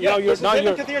is now. Yeah, You're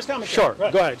Ibn Kathir's commentary. Sure.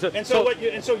 Right. Go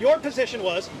ahead. So your position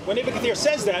was, when Ibn Kathir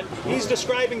says that, he's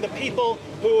describing the people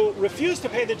who refused to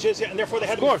pay the jizya and therefore they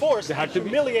had to be forced and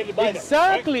humiliated by them.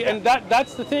 Exactly, and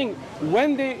that's the thing.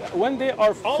 When they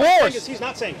are forced. All I'm saying is he's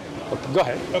not saying. Okay, go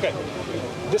ahead. Okay.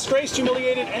 Disgraced,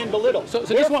 humiliated, and belittled. So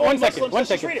just one second. Let's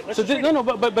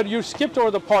but you skipped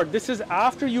over the part. This is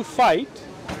after you fight,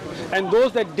 and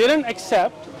those that didn't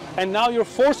accept, and now you're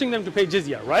forcing them to pay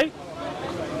jizya, right?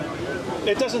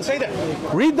 It doesn't say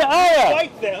that. Read the ayah.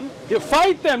 Fight them. You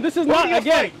fight them. This is not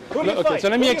again. Who do you fight? So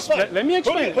let me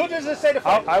explain. Who does it say to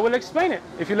fight? I will explain it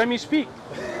if you let me speak.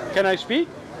 Can I speak?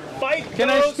 Fight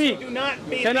those who do not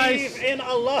believe in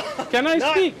Allah. Can I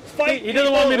speak? He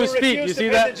doesn't want me to speak. You see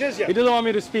that? He doesn't want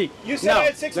me to speak. You said I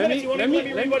had 6 minutes. You want to let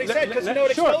me read what he said because you know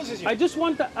it exposes you. I just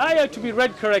want the ayah to be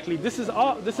read correctly. This is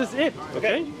all. This is it.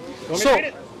 Okay. So read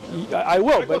it? I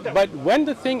will. But when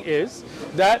the thing is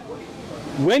that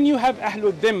when you have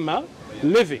Ahlul Dhimma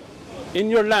living in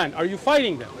your land, are you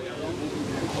fighting them?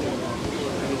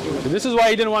 So this is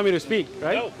why he didn't want me to speak,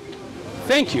 right? No.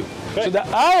 Thank you. So the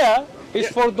ayah is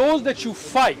for those that you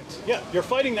fight. Yeah, you're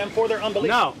fighting them for their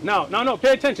unbelief. No,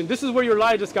 pay attention. This is where your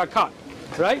lie just got caught,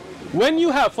 right? When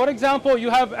you have, for example, you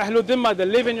have Ahlul Dhimma, they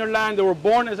live in your land, they were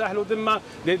born as Ahlul Dhimma,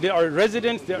 they are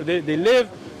residents, they live,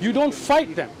 you don't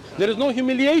fight them. There is no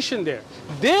humiliation there.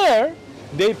 There,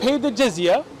 they pay the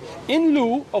jizya in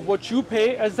lieu of what you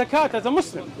pay as zakat as a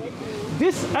Muslim.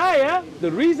 This ayah,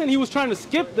 the reason he was trying to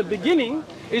skip the beginning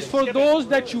is for those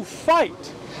that you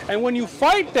fight. And when you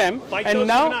fight them, and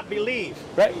now, do not believe.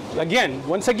 Right? Again,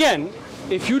 once again,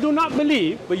 if you do not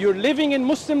believe, but you're living in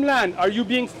Muslim land, are you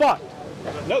being fought?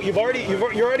 No, you're already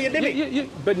a dhimmi.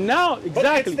 But now,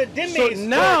 exactly. But it's the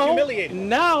dhimmis so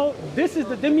now, this is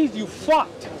the dhimmis you fought.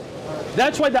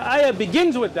 That's why the ayah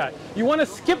begins with that. You want to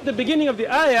skip the beginning of the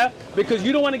ayah because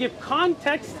you don't want to give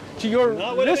context to your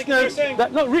listeners.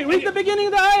 Read the beginning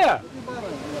of the ayah.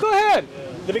 Go ahead.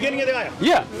 The beginning of the ayah.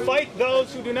 Yeah. Fight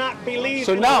those who do not believe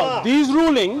in Allah. Allah. So now, these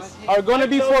rulings are going to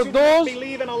be for those who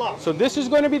believe in Allah. So this is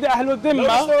going to be the Ahlul Dhimma.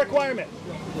 Notice the requirement.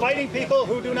 Fighting people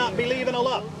who do not believe in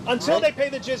Allah until they pay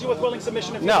the jizya with willing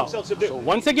submission and feel themselves subdued. So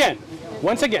once again,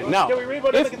 now. Can we read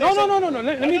what No.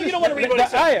 Let me you don't want to read what he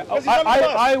said.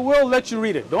 I will let you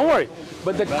read it. Don't worry.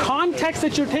 But the context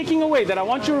that you're taking away, that I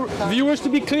want your viewers to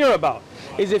be clear about,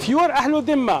 is if you are Ahlul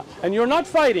Dhimma and you're not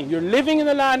fighting, you're living in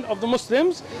the land of the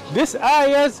Muslims, this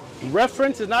ayah's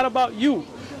reference is not about you.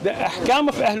 The ahkam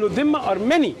of Ahlul Dhimma are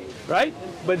many, right?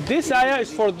 But this ayah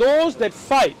is for those that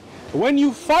fight. When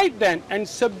you fight them and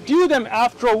subdue them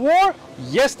after a war,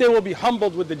 yes, they will be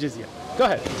humbled with the jizya. Go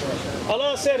ahead.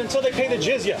 Allah said until they pay the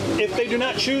jizya, if they do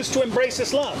not choose to embrace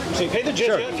Islam. So you pay the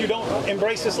jizya if you don't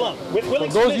embrace Islam. With willing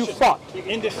those you fought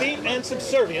in defeat and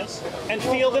subservience, and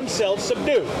feel themselves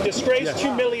subdued, disgraced,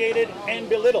 humiliated, and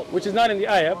belittled. Which is not in the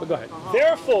ayah, but go ahead.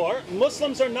 Therefore,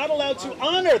 Muslims are not allowed to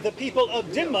honor the people of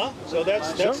Dhimma. So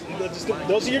that's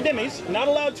those are your dhimmis. Not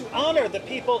allowed to honor the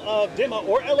people of Dhimma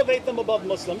or elevate them above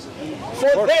Muslims.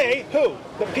 For they, who?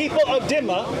 The people of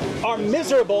Dhimma, are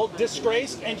miserable,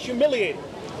 disgraced, and humiliated.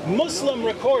 Muslim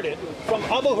recorded from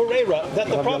Abu Huraira that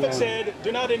the Prophet said,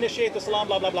 do not initiate the salam,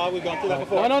 blah, blah, blah. We've gone through that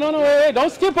before. No, wait.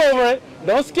 Don't skip over it.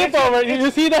 Don't skip over it.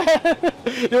 You see that?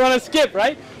 You want to skip,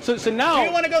 right? So now... Do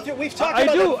you want to go through? We've talked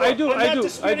about that before. I'm not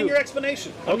disputing your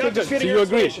explanation. I'm not disputing your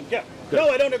explanation. Yeah. No,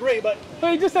 I don't agree, but...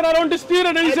 Well, you just said I don't dispute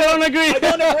it, and you said I don't agree. I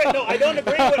don't agree. No,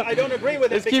 I don't agree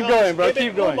with it. Let's keep going, bro.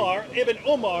 Keep going. Ibn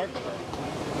Umar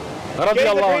gave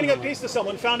the greeting of peace to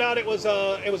someone, found out it was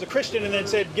a Christian, and then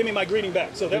said, "Give me my greeting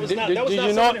back." So that was not.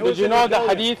 Did you know the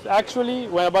hadith actually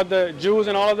about the Jews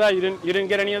and all of that? You didn't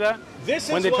get any of that. This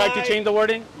is when they tried to change the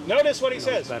wording. Notice what he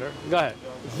says. Better. Go ahead.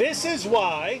 This is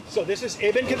why. So this is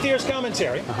Ibn Kathir's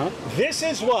commentary. This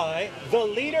is why the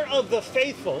leader of the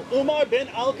faithful, Umar bin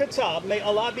al-Khattab, may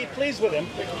Allah be pleased with him,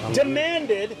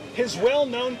 demanded his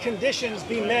well-known conditions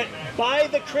be met by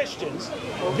the Christians.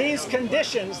 These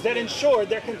conditions that ensured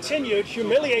their continued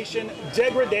humiliation,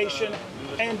 degradation,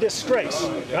 and disgrace.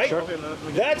 Right? Sure.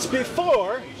 That's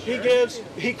before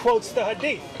he quotes the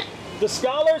hadith. The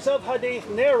scholars of hadith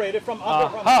narrated from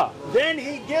Abu Hurairah. Then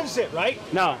he gives it, right?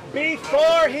 Now,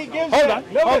 before he gives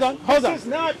hold on.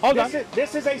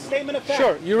 This is a statement of fact.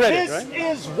 Sure, you read it, right?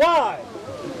 This is why.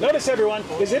 Notice, everyone,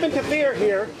 is Ibn Kathir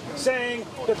here saying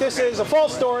that this is a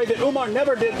false story, that Umar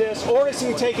never did this, or is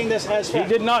he taking this as fact?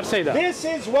 He did not say that. This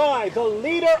is why the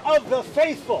leader of the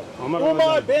faithful,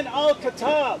 Umar bin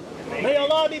al-Khattab, may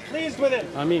Allah be pleased with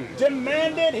him,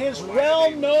 demanded his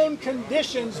well-known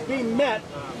conditions be met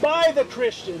by the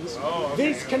Christians,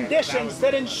 these conditions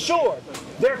that ensured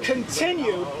their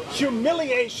continued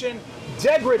humiliation,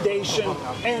 degradation,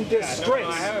 and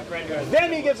disgrace.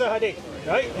 Then he gives a hadith,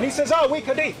 right? And he says, weak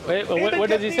hadith. What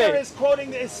does he say?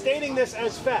 Is stating this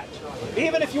as fact.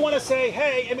 Even if you want to say,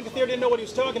 hey, Ibn Kathir didn't know what he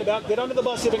was talking about, get under the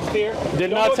bus, Ibn Kathir. Did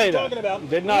not say that.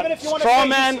 Did not. Straw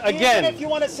man again. Even if you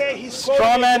want to say he's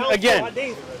quoting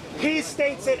hadith, he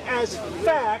states it as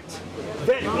fact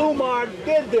that Umar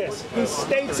did this. He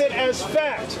states it as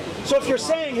fact. So if you're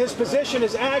saying his position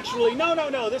is actually,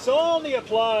 no, this only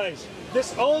applies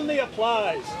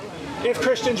if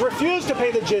Christians refuse to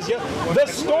pay the jizya. The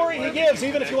story he gives,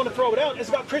 even if you want to throw it out, is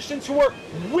about Christians who were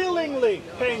willingly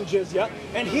paying jizya,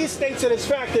 and he states it as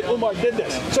fact that Umar did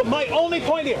this. So my only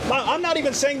point here, I'm not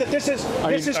even saying that this is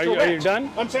correct. Are you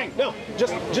done? I'm saying, no,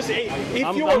 just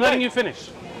if you were right. I'm letting you finish.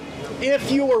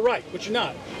 If you were right, which you're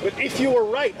not, but if you were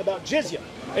right about jizya,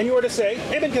 and you were to say,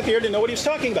 Ibn Kathir didn't know what he was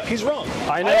talking about, he's wrong.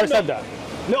 I never said that.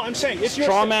 No, I'm saying if you're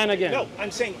straw man again. No,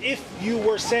 I'm saying if you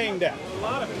were saying that.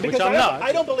 Because which I'm not.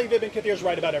 I don't believe Ibn Kathir is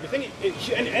right about everything.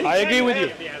 I agree with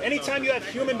you. Anytime you have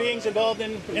human beings involved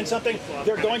in something,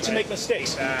 they're going to make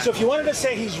mistakes. So if you wanted to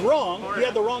say he's wrong, he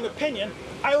had the wrong opinion,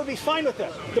 I would be fine with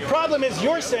that. The problem is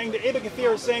you're saying that Ibn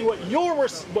Kathir is saying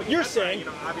what you're saying,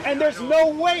 and there's no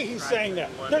way he's saying that.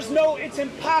 It's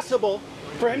impossible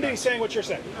for him to be saying what you're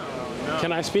saying.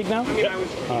 Can I speak now? Yeah.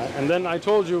 And then I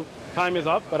told you time is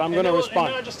up, but I'm going to respond. And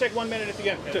then I'll just take 1 minute at the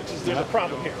end, because there's a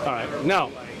problem here. All right.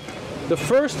 Now, the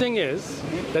first thing is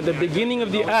that the beginning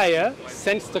of the ayah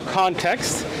sends the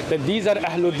context that these are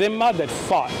Ahlul Dhimma that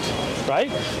fought,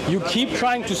 right? You keep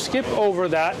trying to skip over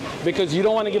that because you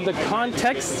don't want to give the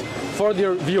context for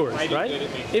your viewers, right?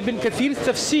 Ibn Kathir's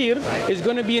tafsir is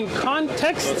going to be in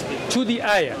context to the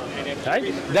ayah.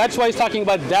 Right? That's why he's talking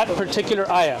about that particular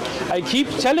ayah. I keep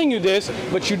telling you this,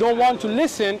 but you don't want to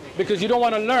listen because you don't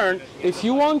want to learn. If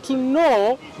you want to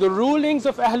know the rulings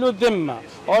of Ahlul Dhimma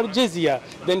or Jizya,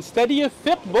 then study a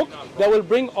fiqh book that will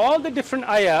bring all the different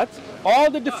ayat, all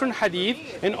the different hadith,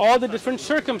 and all the different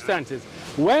circumstances.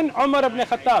 When Umar ibn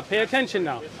Khattab, pay attention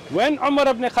now, when Umar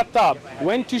ibn Khattab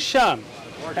went to Sham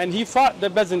and he fought the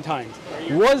Byzantines,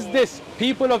 was this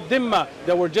people of Dhimma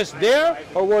that were just there,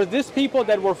 or were this people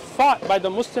that were fought by the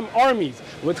Muslim armies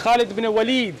with Khalid ibn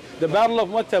Walid, the Battle of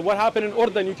Mu'tah, what happened in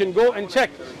Urdan? You can go and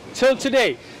check till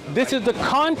today. This is the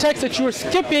context that you are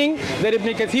skipping, that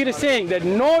Ibn Kathir is saying that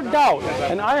no doubt,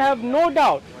 and I have no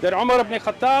doubt, that Umar ibn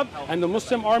Khattab and the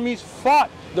Muslim armies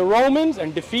fought the Romans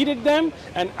and defeated them,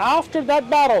 and after that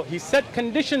battle he set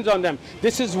conditions on them.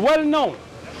 This is well known.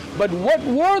 But what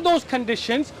were those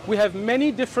conditions? We have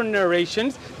many different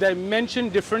narrations that mention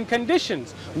different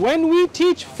conditions. When we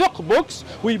teach fiqh books,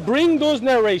 we bring those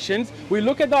narrations, we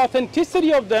look at the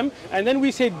authenticity of them, and then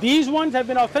we say these ones have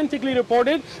been authentically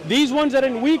reported, these ones are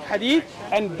in weak hadith,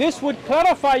 and this would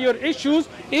clarify your issues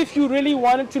if you really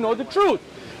wanted to know the truth.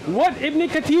 What Ibn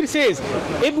Kathir says,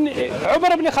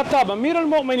 Umar ibn Khattab, Amir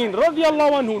al-Mu'mineen,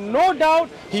 radiyallahu anhu, no doubt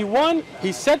he won,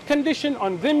 he set condition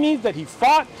on dhimmis that he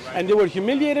fought, and they were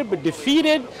humiliated but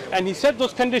defeated, and he set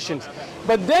those conditions.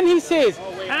 But then he says,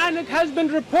 and it has been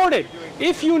reported,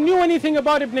 if you knew anything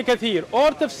about Ibn Kathir or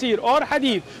tafsir or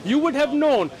hadith, you would have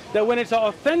known that when it's an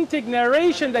authentic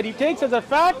narration that he takes as a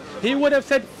fact, he would have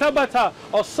said thabata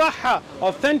or sahha,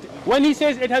 authentic. When he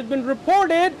says it has been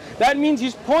reported, that means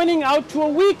he's pointing out to a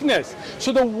weakness.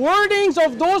 So the wordings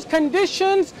of those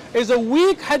conditions is a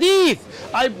weak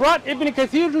hadith. I brought Ibn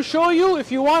Kathir to show you.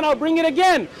 If you want, I'll bring it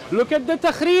again. Look at the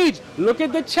takhrij, look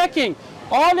at the checking.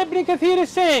 All Ibn Kathir is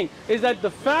saying is that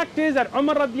the fact is that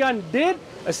Umar radiyan did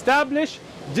establish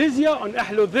jizya on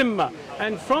Ahlul Dhimma.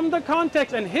 And from the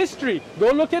context and history,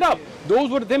 go look it up.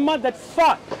 Those were Dhimma that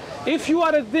fought. If you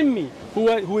are a Dhimmi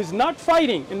who is not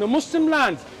fighting in the Muslim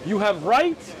lands, you have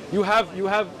rights, you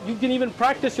can even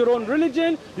practice your own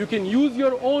religion, you can use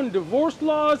your own divorce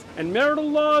laws and marital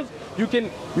laws,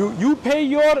 you pay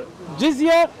your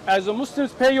jizya as the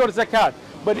Muslims pay your zakat.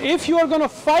 But if you are going to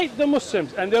fight the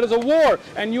Muslims and there is a war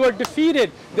and you are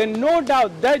defeated, then no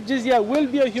doubt that jizya will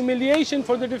be a humiliation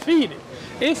for the defeated.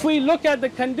 If we look at the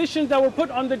conditions that were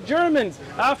put on the Germans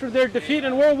after their defeat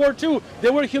in World War II, they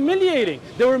were humiliating.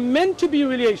 They were meant to be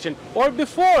humiliation, or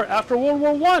before, after World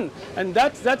War I. And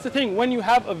that's the thing. When you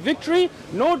have a victory,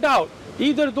 no doubt,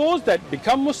 either those that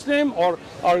become Muslim or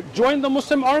join the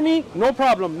Muslim army, no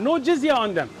problem. No jizya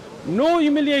on them. No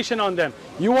humiliation on them.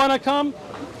 You want to come?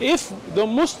 If the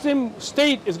Muslim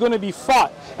state is going to be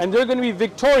fought and they're going to be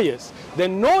victorious,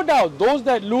 then no doubt those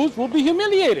that lose will be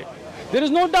humiliated. There is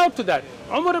no doubt to that.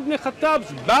 Umar ibn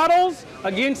Khattab's battles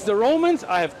against the Romans,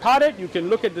 I have taught it. You can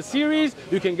look at the series,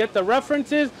 you can get the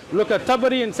references, look at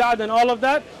Tabari and Sa'd and all of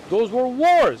that. Those were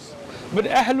wars. But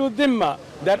Ahlul Dhimma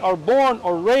that are born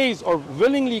or raised or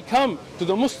willingly come to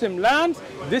the Muslim lands,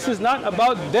 this is not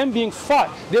about them being fought.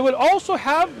 They will also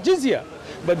have jizya.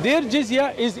 But their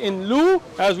jizya is in lieu,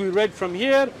 as we read from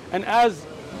here, and as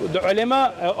the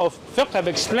ulama of fiqh have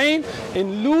explained,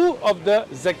 in lieu of the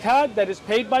zakat that is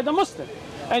paid by the Muslim.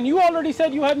 And you already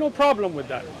said you had no problem with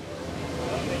that.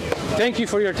 Thank you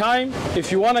for your time.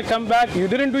 If you want to come back, you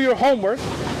didn't do your homework.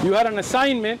 You had an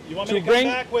assignment to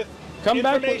bring. Come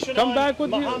back with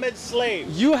Muhammad's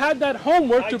slaves. You had that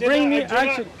homework to bring me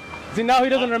action. See, now he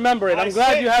doesn't remember it. I'm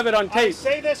glad you have it on tape. I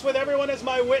say this with everyone as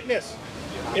my witness.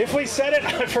 If we said it,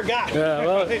 I forgot. Yeah,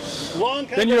 well, long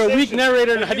then you're a weak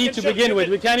narrator in hadith to begin with.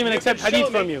 We can't even accept hadith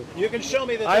from you. You can show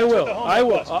me that. I will.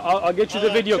 I'll get you the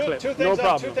video clip. No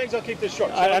problem. Two things. I'll keep this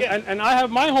short. And I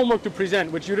have my homework to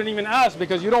present, which you didn't even ask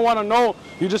because you don't want to know.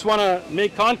 You just want to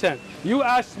make content. You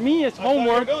asked me as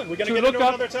homework to look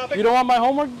up. You don't want my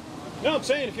homework? No, I'm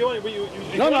saying if you want,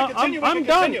 I'm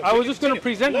done. I was just going to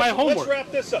present my homework. Let's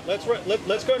wrap this up. Let's go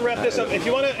ahead and wrap this up. If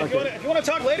you want to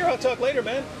talk later, I'll talk later,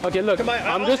 man. Okay, look,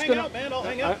 I'm just gonna. I'll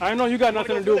hang out. I know you got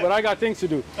nothing to do, but I got things to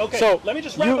do. Okay. So let me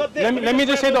just wrap up this. Let me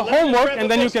just say the homework, and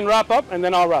then you can wrap up, and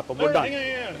then I'll wrap up. We're done.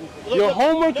 Your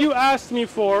homework you asked me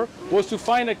for was to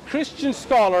find a Christian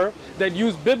scholar that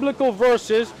used biblical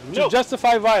verses to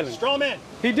justify violence. Straw man.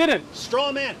 He didn't.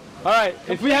 Straw man. All right,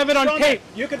 if we have it on tape.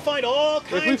 You can find all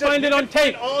kinds of... If we find it on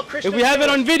tape, if we have it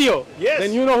on video,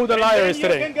 then you know who the liar is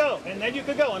today. And then you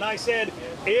can go. And I said,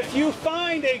 if you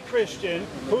find a Christian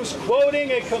who's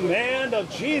quoting a command of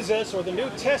Jesus or the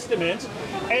New Testament,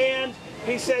 and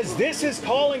he says this is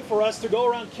calling for us to go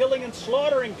around killing and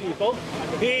slaughtering people,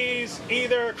 he's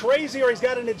either crazy or he's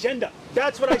got an agenda.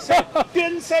 That's what I said.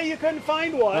 Didn't say you couldn't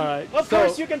find one. Right. Of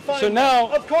course you can find one. So now,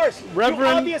 of course,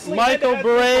 Reverend Michael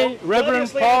Beret,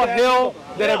 Reverend Paul Hill,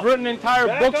 that have written entire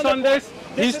books on this,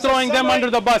 he's throwing them under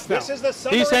the bus now.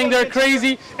 He's saying they're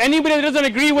crazy. Anybody that doesn't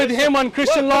agree with him on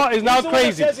Christian law is now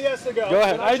crazy. Go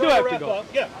ahead. I do have to go.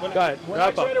 Yeah. Go ahead. When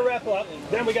I try to wrap up,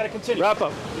 then we got to continue. Wrap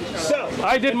up. So,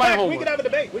 I did my homework. We could have a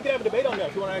debate. We could have a debate on that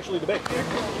if you want to actually debate.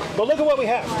 But look at what we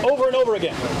have over and over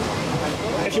again.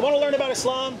 If you want to learn about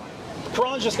Islam,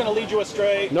 Quran's just going to lead you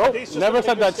astray. Nope, never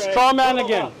said that. Straw man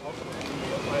again.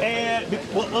 And,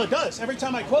 well, it does. Every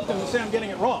time I quote them, they say I'm getting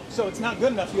it wrong. So it's not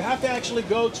good enough. You have to actually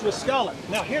go to a scholar.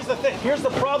 Now, here's the thing. Here's the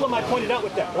problem I pointed out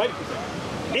with that, right?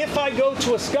 if I go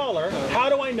to a scholar, how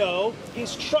do I know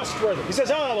he's trustworthy? He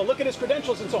says, oh, well, look at his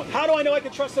credentials and so on. How do I know I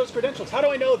can trust those credentials? How do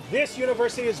I know this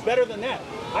university is better than that?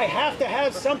 I have to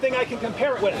have something I can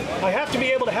compare it with. I have to be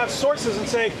able to have sources and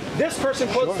say, this person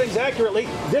quotes things accurately,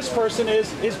 this person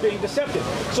is being deceptive.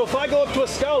 So if I go up to a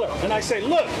scholar and I say,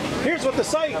 look, here's what the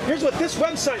site, here's what this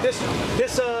website, this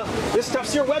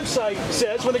tafsir website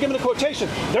says when they give me the quotation.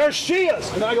 They're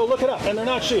Shias. And then I go look it up, and they're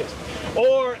not Shias.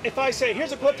 Or if I say,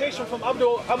 here's a quotation from Abu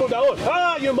Dawud.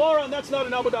 Ah, you moron, that's not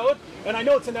an Abu Dawud. And I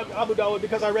know it's an Abu Dawud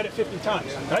because I read it 50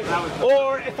 times. Right?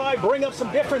 Or if I bring up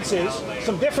some differences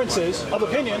of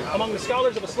opinion among the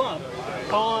scholars of Islam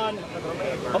on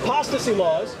apostasy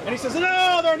laws, and he says,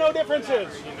 no, there are no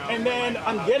differences. And then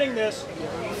I'm getting this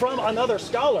from another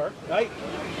scholar, right?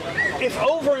 If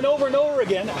over and over and over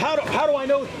again, how do I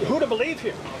know who to believe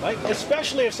here, right?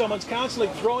 Especially if someone's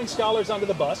constantly throwing scholars under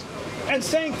the bus and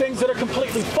saying things that are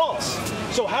completely false.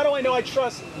 So how do I know I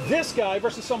trust this guy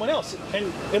versus someone else?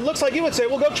 And it looks like you would say,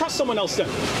 well, go trust someone else then.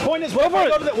 Point is, what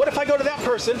if I go to that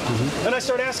person and I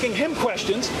start asking him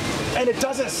questions and it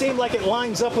doesn't seem like it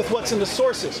lines up with what's in the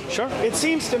sources? Sure. It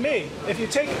seems to me, if you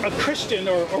take a Christian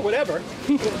or whatever,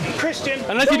 Christian...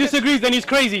 Unless he disagrees, then he's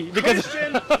crazy. Because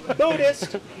Christian,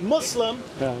 Buddhist, Muslim,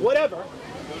 whatever.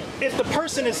 If the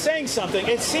person is saying something,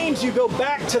 it seems you go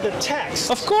back to the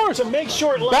text. Of course. To make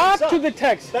sure it lines back up. to the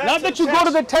text. Back Not to that the you text. go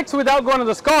to the text without going to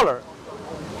the scholar.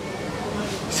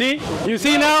 See? You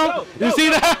see now? You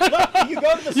see that? Look, you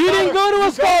go to the scholar. You didn't go to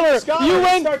a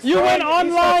scholar. You went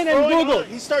online and Googled.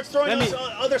 He starts throwing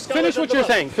other scholars. Finish what you're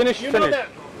saying. Finish.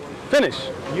 Finish.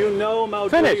 You know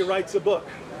Maududi writes a book.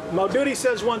 Maududi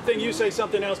says one thing, you say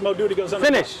something else, Maududi goes on the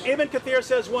bus. Ibn Kathir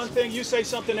says one thing, you say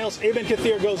something else, Ibn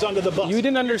Kathir goes under the bus. You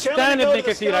didn't understand Ibn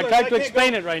Kathir. I tried to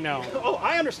explain it right now. Oh,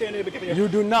 I understand Ibn Kathir. You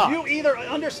do not. You either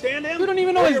understand him. You don't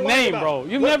even know his name, bro.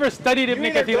 You've never studied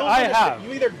Ibn Kathir. I have.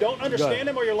 You either don't understand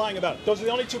him or you're lying about it. Those are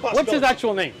the only two possibilities. What's his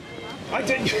actual name? I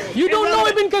didn't. You don't know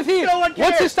Ibn Kathir. No one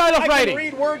cares. What's his style of writing? I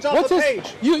can read words off the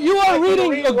page. You are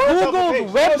reading a Google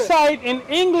website in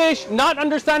English, not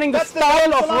understanding the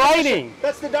style of writing.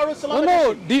 That's the Darul Salam.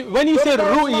 No, when you say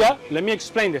ru'ya, let me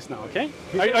explain this now, okay?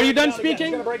 Are you done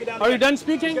speaking? Are you done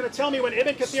speaking? He's going to tell me when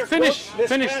Ibn Kathir quotes this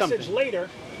passage later.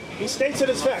 He states it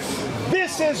as fact.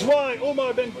 This is why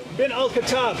Umar bin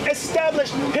al-Khattab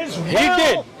established his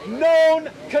well-known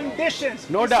conditions.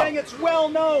 No He's doubt. saying it's well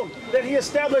known that he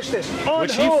established this. On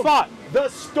Which he fought. The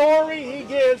story he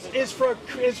gives is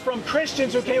from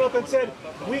Christians who came up and said,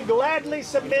 we gladly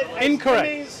submit as Incorrect.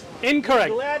 enemies.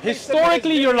 Incorrect.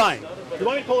 Historically, you're lying. You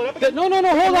want me to pull it up again? No,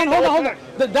 hold on.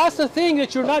 That's the thing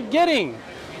that you're not getting.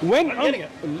 I'm getting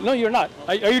it. No, you're not.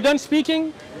 Are you done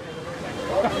speaking?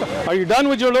 Are you done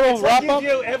with your little wrap up?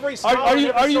 Give you every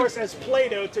scholar, every source as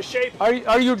Plato to shape. Are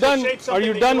you done? Are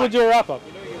you done with your wrap up?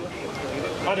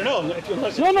 I don't know. If you're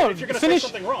going to say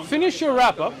something wrong. Finish your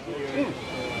wrap up.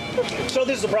 So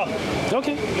this is the problem.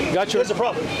 Okay, got you. This is the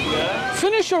problem.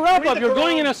 Finish your wrap up. You're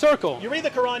going in a circle. You read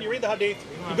the Quran, you read the Hadith,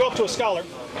 you go up to a scholar,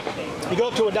 you go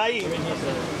up to a da'i,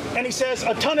 and he says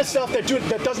a ton of stuff that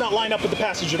does not line up with the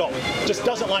passage at all. Just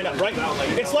doesn't line up, right?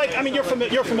 It's like, I mean, you're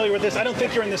familiar with this. I don't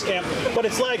think you're in this camp, but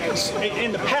it's like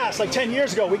in the past, like 10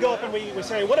 years ago, we go up and we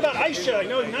say, what about Aisha? You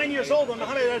know, 9 years old when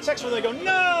Muhammad had sex with her. They go,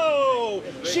 no,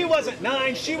 she wasn't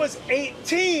 9, she was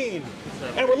 18.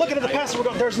 And we're looking at the passage, we're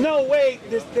going, there's no way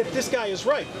that this guy is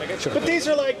right. But these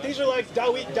are like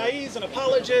da'is and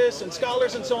apologists and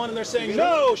scholars and so on, and they're saying,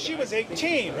 no, she was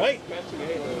 18, right?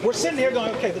 We're sitting here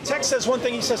going, okay, the text says one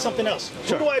thing, he says something else.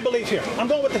 Who do I believe here? I'm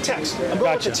going with the text. I'm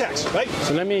going with the text, right?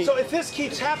 So if this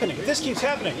keeps happening,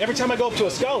 every time I go up to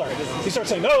a scholar, he starts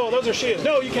saying, no, those are Shias.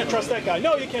 No, you can't trust that guy.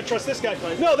 No, you can't trust this guy.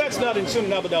 No, that's not in Sunan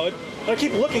Abu Dawud. And I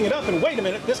keep looking it up and wait a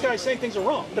minute, this guy's saying things are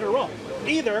wrong, that are wrong.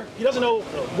 Either he doesn't know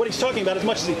what he's talking about as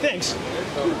much as he thinks,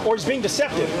 or he's being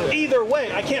deceptive. Either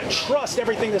way, I can't trust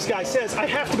everything this guy says. I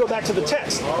have to go back to the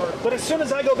text. But as soon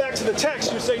as I go back to the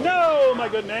text, you say, no, my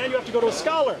good man, you have to go to a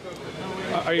scholar.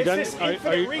 Are you done?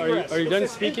 Are you done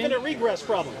speaking? Infinite regress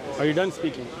problem. Are you done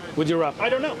speaking? With your wrap up? I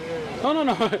don't know.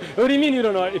 No. What do you mean you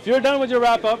don't know? If you're done with your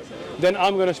wrap up, then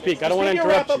I'm going to speak. I don't want to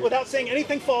interrupt you. Without saying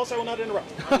anything false, I will not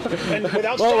interrupt. And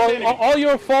without saying anything. All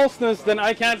your falseness, then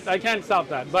I can't stop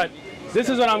that. But this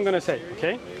is what I'm going to say.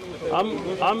 Okay,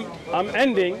 I'm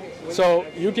ending. So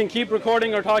you can keep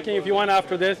recording or talking if you want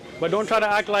after this, but don't try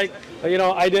to act like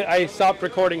I stopped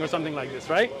recording or something like this,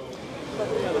 right?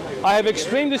 I have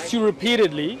explained this to you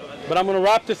repeatedly, but I'm going to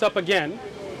wrap this up again.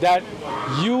 that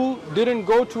you didn't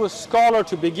go to a scholar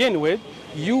to begin with.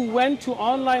 You went to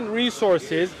online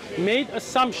resources, made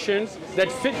assumptions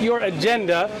that fit your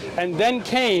agenda, and then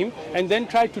came and then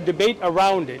tried to debate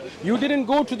around it. You didn't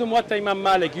go to the Muwatta Imam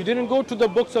Malik. You didn't go to the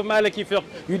books of Maliki fiqh.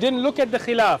 You didn't look at the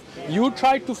khilaf. You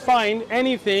tried to find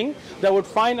anything that would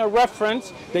find a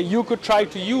reference that you could try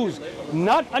to use,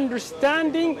 not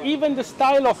understanding even the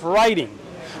style of writing.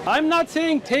 I'm not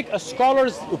saying take a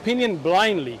scholar's opinion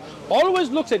blindly. Always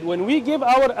looks at, when we give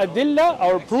our adilla,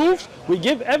 our proofs, we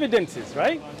give evidences,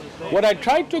 right? What I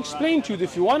tried to explain to you,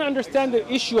 if you want to understand the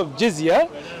issue of jizya,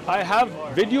 I have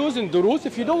videos and durus.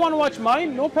 If you don't want to watch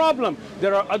mine, no problem.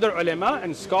 There are other ulama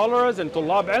and scholars and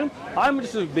tullab ilm. I'm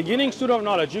just a beginning student of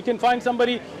knowledge. You can find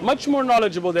somebody much more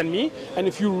knowledgeable than me. And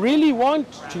if you really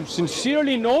want to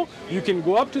sincerely know, you can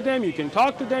go up to them, you can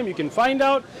talk to them, you can find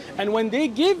out. And when they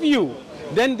give you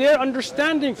then their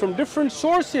understanding from different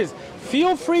sources,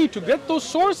 feel free to get those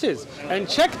sources and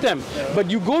check them.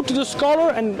 But you go to the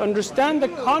scholar and understand the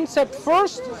concept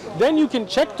first, then you can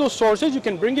check those sources, you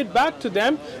can bring it back to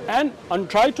them and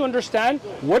try to understand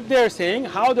what they're saying,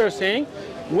 how they're saying.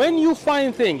 When you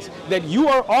find things that you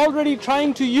are already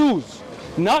trying to use,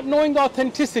 not knowing the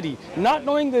authenticity, not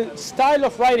knowing the style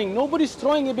of writing, nobody's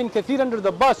throwing Ibn Kathir under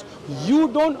the bus. You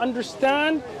don't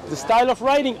understand the style of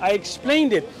writing. I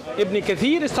explained it. Ibn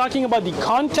Kathir is talking about the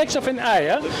context of an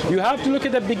ayah. You have to look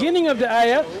at the beginning of the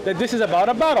ayah, that this is about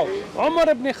a battle. Umar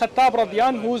ibn Khattab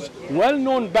radiyallahu anhu's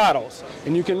well-known battles.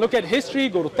 And you can look at history,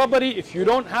 go to Tabari. If you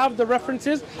don't have the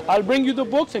references, I'll bring you the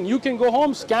books and you can go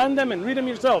home, scan them and read them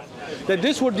yourself. That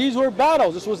these were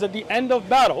battles. This was at the end of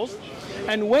battles.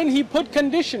 And when he put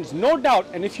conditions, no doubt,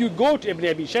 and if you go to Ibn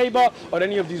Abi Shayba or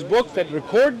any of these books that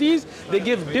record these, they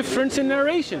give difference in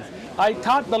narrations. I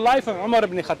taught the life of Umar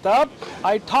ibn Khattab.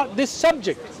 I taught this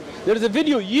subject. There's a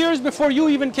video years before you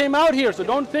even came out here, so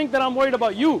don't think that I'm worried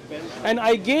about you. And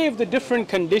I gave the different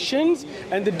conditions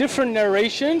and the different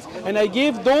narrations, and I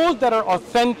gave those that are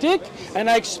authentic, and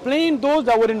I explained those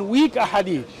that were in weak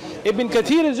ahadith. Ibn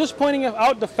Kathir is just pointing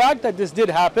out the fact that this did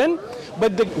happen,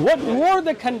 but what were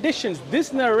the conditions?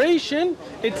 This narration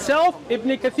itself, Ibn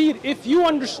Kathir, if you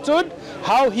understood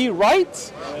how he writes,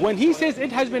 when he says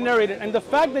it has been narrated, and the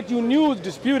fact that you knew it's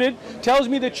disputed tells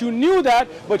me that you knew that,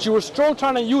 but you were still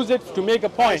trying to use it to make a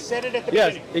point. I said it at the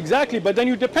beginning. Yes, exactly, but then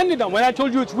you depended on, when I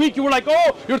told you it's weak, you were like,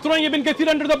 oh, you're throwing Ibn Kathir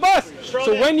under the bus.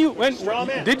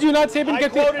 Did you not say Ibn Kathir? I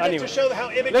quoted it to show how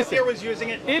Ibn Kathir was using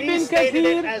it. Ibn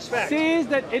Kathir says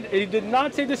that he did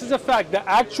not say this is a fact. The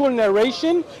actual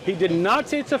narration, he did not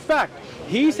say it's a fact.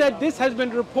 He said this has been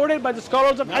reported by the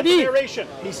scholars of Not hadith. The narration.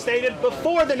 He stated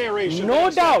before the narration. No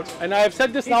doubt, and I have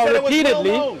said this now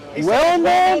repeatedly.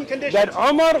 Well-known that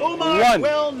Umar won.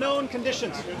 Well-known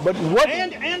conditions. But what?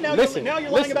 And now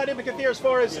you're lying about Ibn Kathir as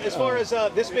far as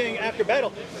this being after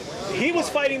battle. He was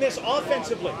fighting this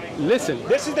offensively. Listen.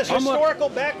 This is the historical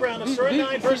background of Surah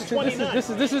 9, verse 29. This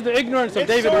is the ignorance of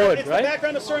David Wood, it's right? It's the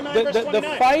background of Surah 9, verse 29.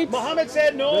 The fights, Muhammad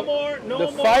said, no more.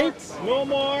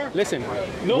 Listen.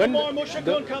 No more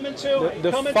mushrikun coming to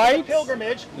the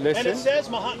pilgrimage. Listen. And it says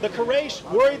the Quraysh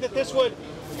worried that this would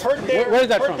hurt their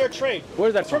trade.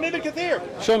 Where's that from? It's from Ibn Kathir.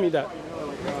 Show me that.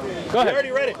 Go ahead. You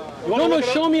already read it. No,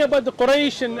 show me about the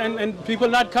Quraysh and people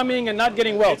not coming and not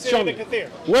getting wealth. Show me.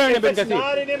 Where in Ibn Kathir? It's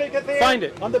not in Ibn Kathir, find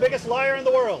it. I'm the biggest liar in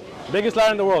the world. Biggest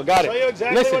liar in the world. Got it. Show you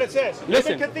exactly what it says.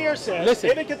 Listen. Ibn Kathir says. Listen.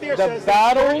 Ibn Kathir the says.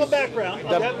 Battles. The background.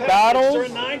 The battles. Surah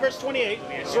 9 verse 28.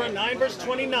 Surah 9 verse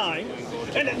 29.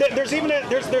 And there's even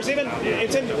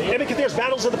it's in Ibn Kathir's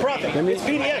Battles of the Prophet. It's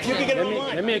PDF. You can get it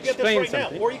online. Let me explain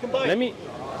something. Or you can buy it.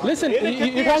 Listen,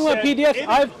 you're talking about PDFs.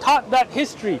 I've taught that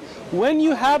history. When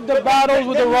you have the battles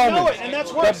with the Romans, know it, and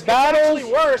that's worse. The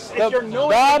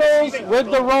battles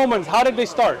with the Romans, how did they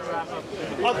start?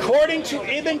 According to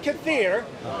Ibn Kathir,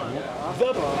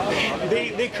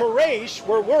 the Quraysh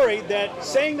were worried that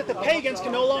saying that the pagans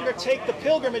can no longer take the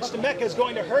pilgrimage to Mecca is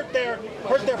going to hurt their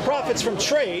profits from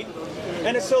trade,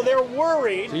 and so they're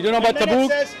worried. So you don't know about Tabuk?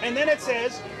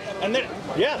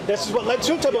 This is what led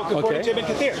to Tabuk according to Ibn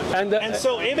Kathir. And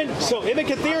so Ibn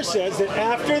Kathir says that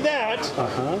after that,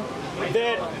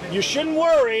 that you shouldn't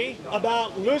worry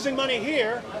about losing money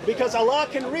here because Allah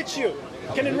can enrich you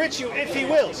if He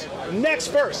wills. Next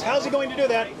verse, how's He going to do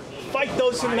that? Fight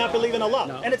those who do not believe in Allah.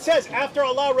 No. And it says, after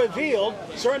Allah revealed,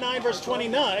 Surah 9 verse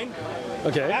 29,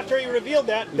 after He revealed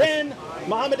that, then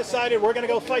Muhammad decided we're going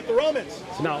to go fight the Romans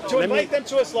to invite them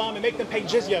to Islam and make them pay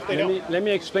jizya if they don't. Let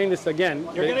me explain this again.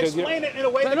 You're going to explain it in a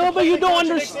way that but you don't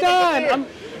understand.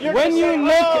 when you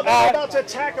look at about to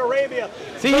attack Arabia.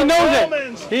 See, he knows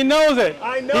it. He knows it.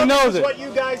 I know he knows this is what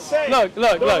you guys say. Look.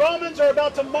 The Romans are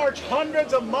about to march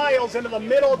hundreds of miles into the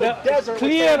middle of the desert.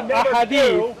 Clear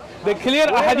ahadith. The clear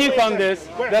ahadith on this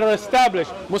that are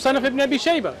established. Musannaf ibn Abi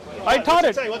Shayba. I taught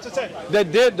it. What's it say?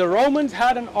 That the Romans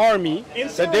had an army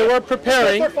that they were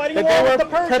preparing.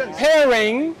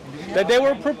 That they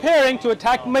were preparing to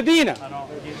attack Medina.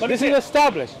 This is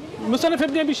established. Musannaf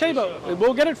ibn Abi Shayba.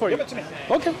 We'll get it for you. Give it to me.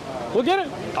 Okay, we'll get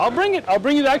it. I'll bring it. I'll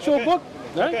bring you the actual book.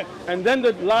 Right? Okay. And then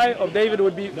the lie of David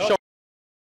would be shown.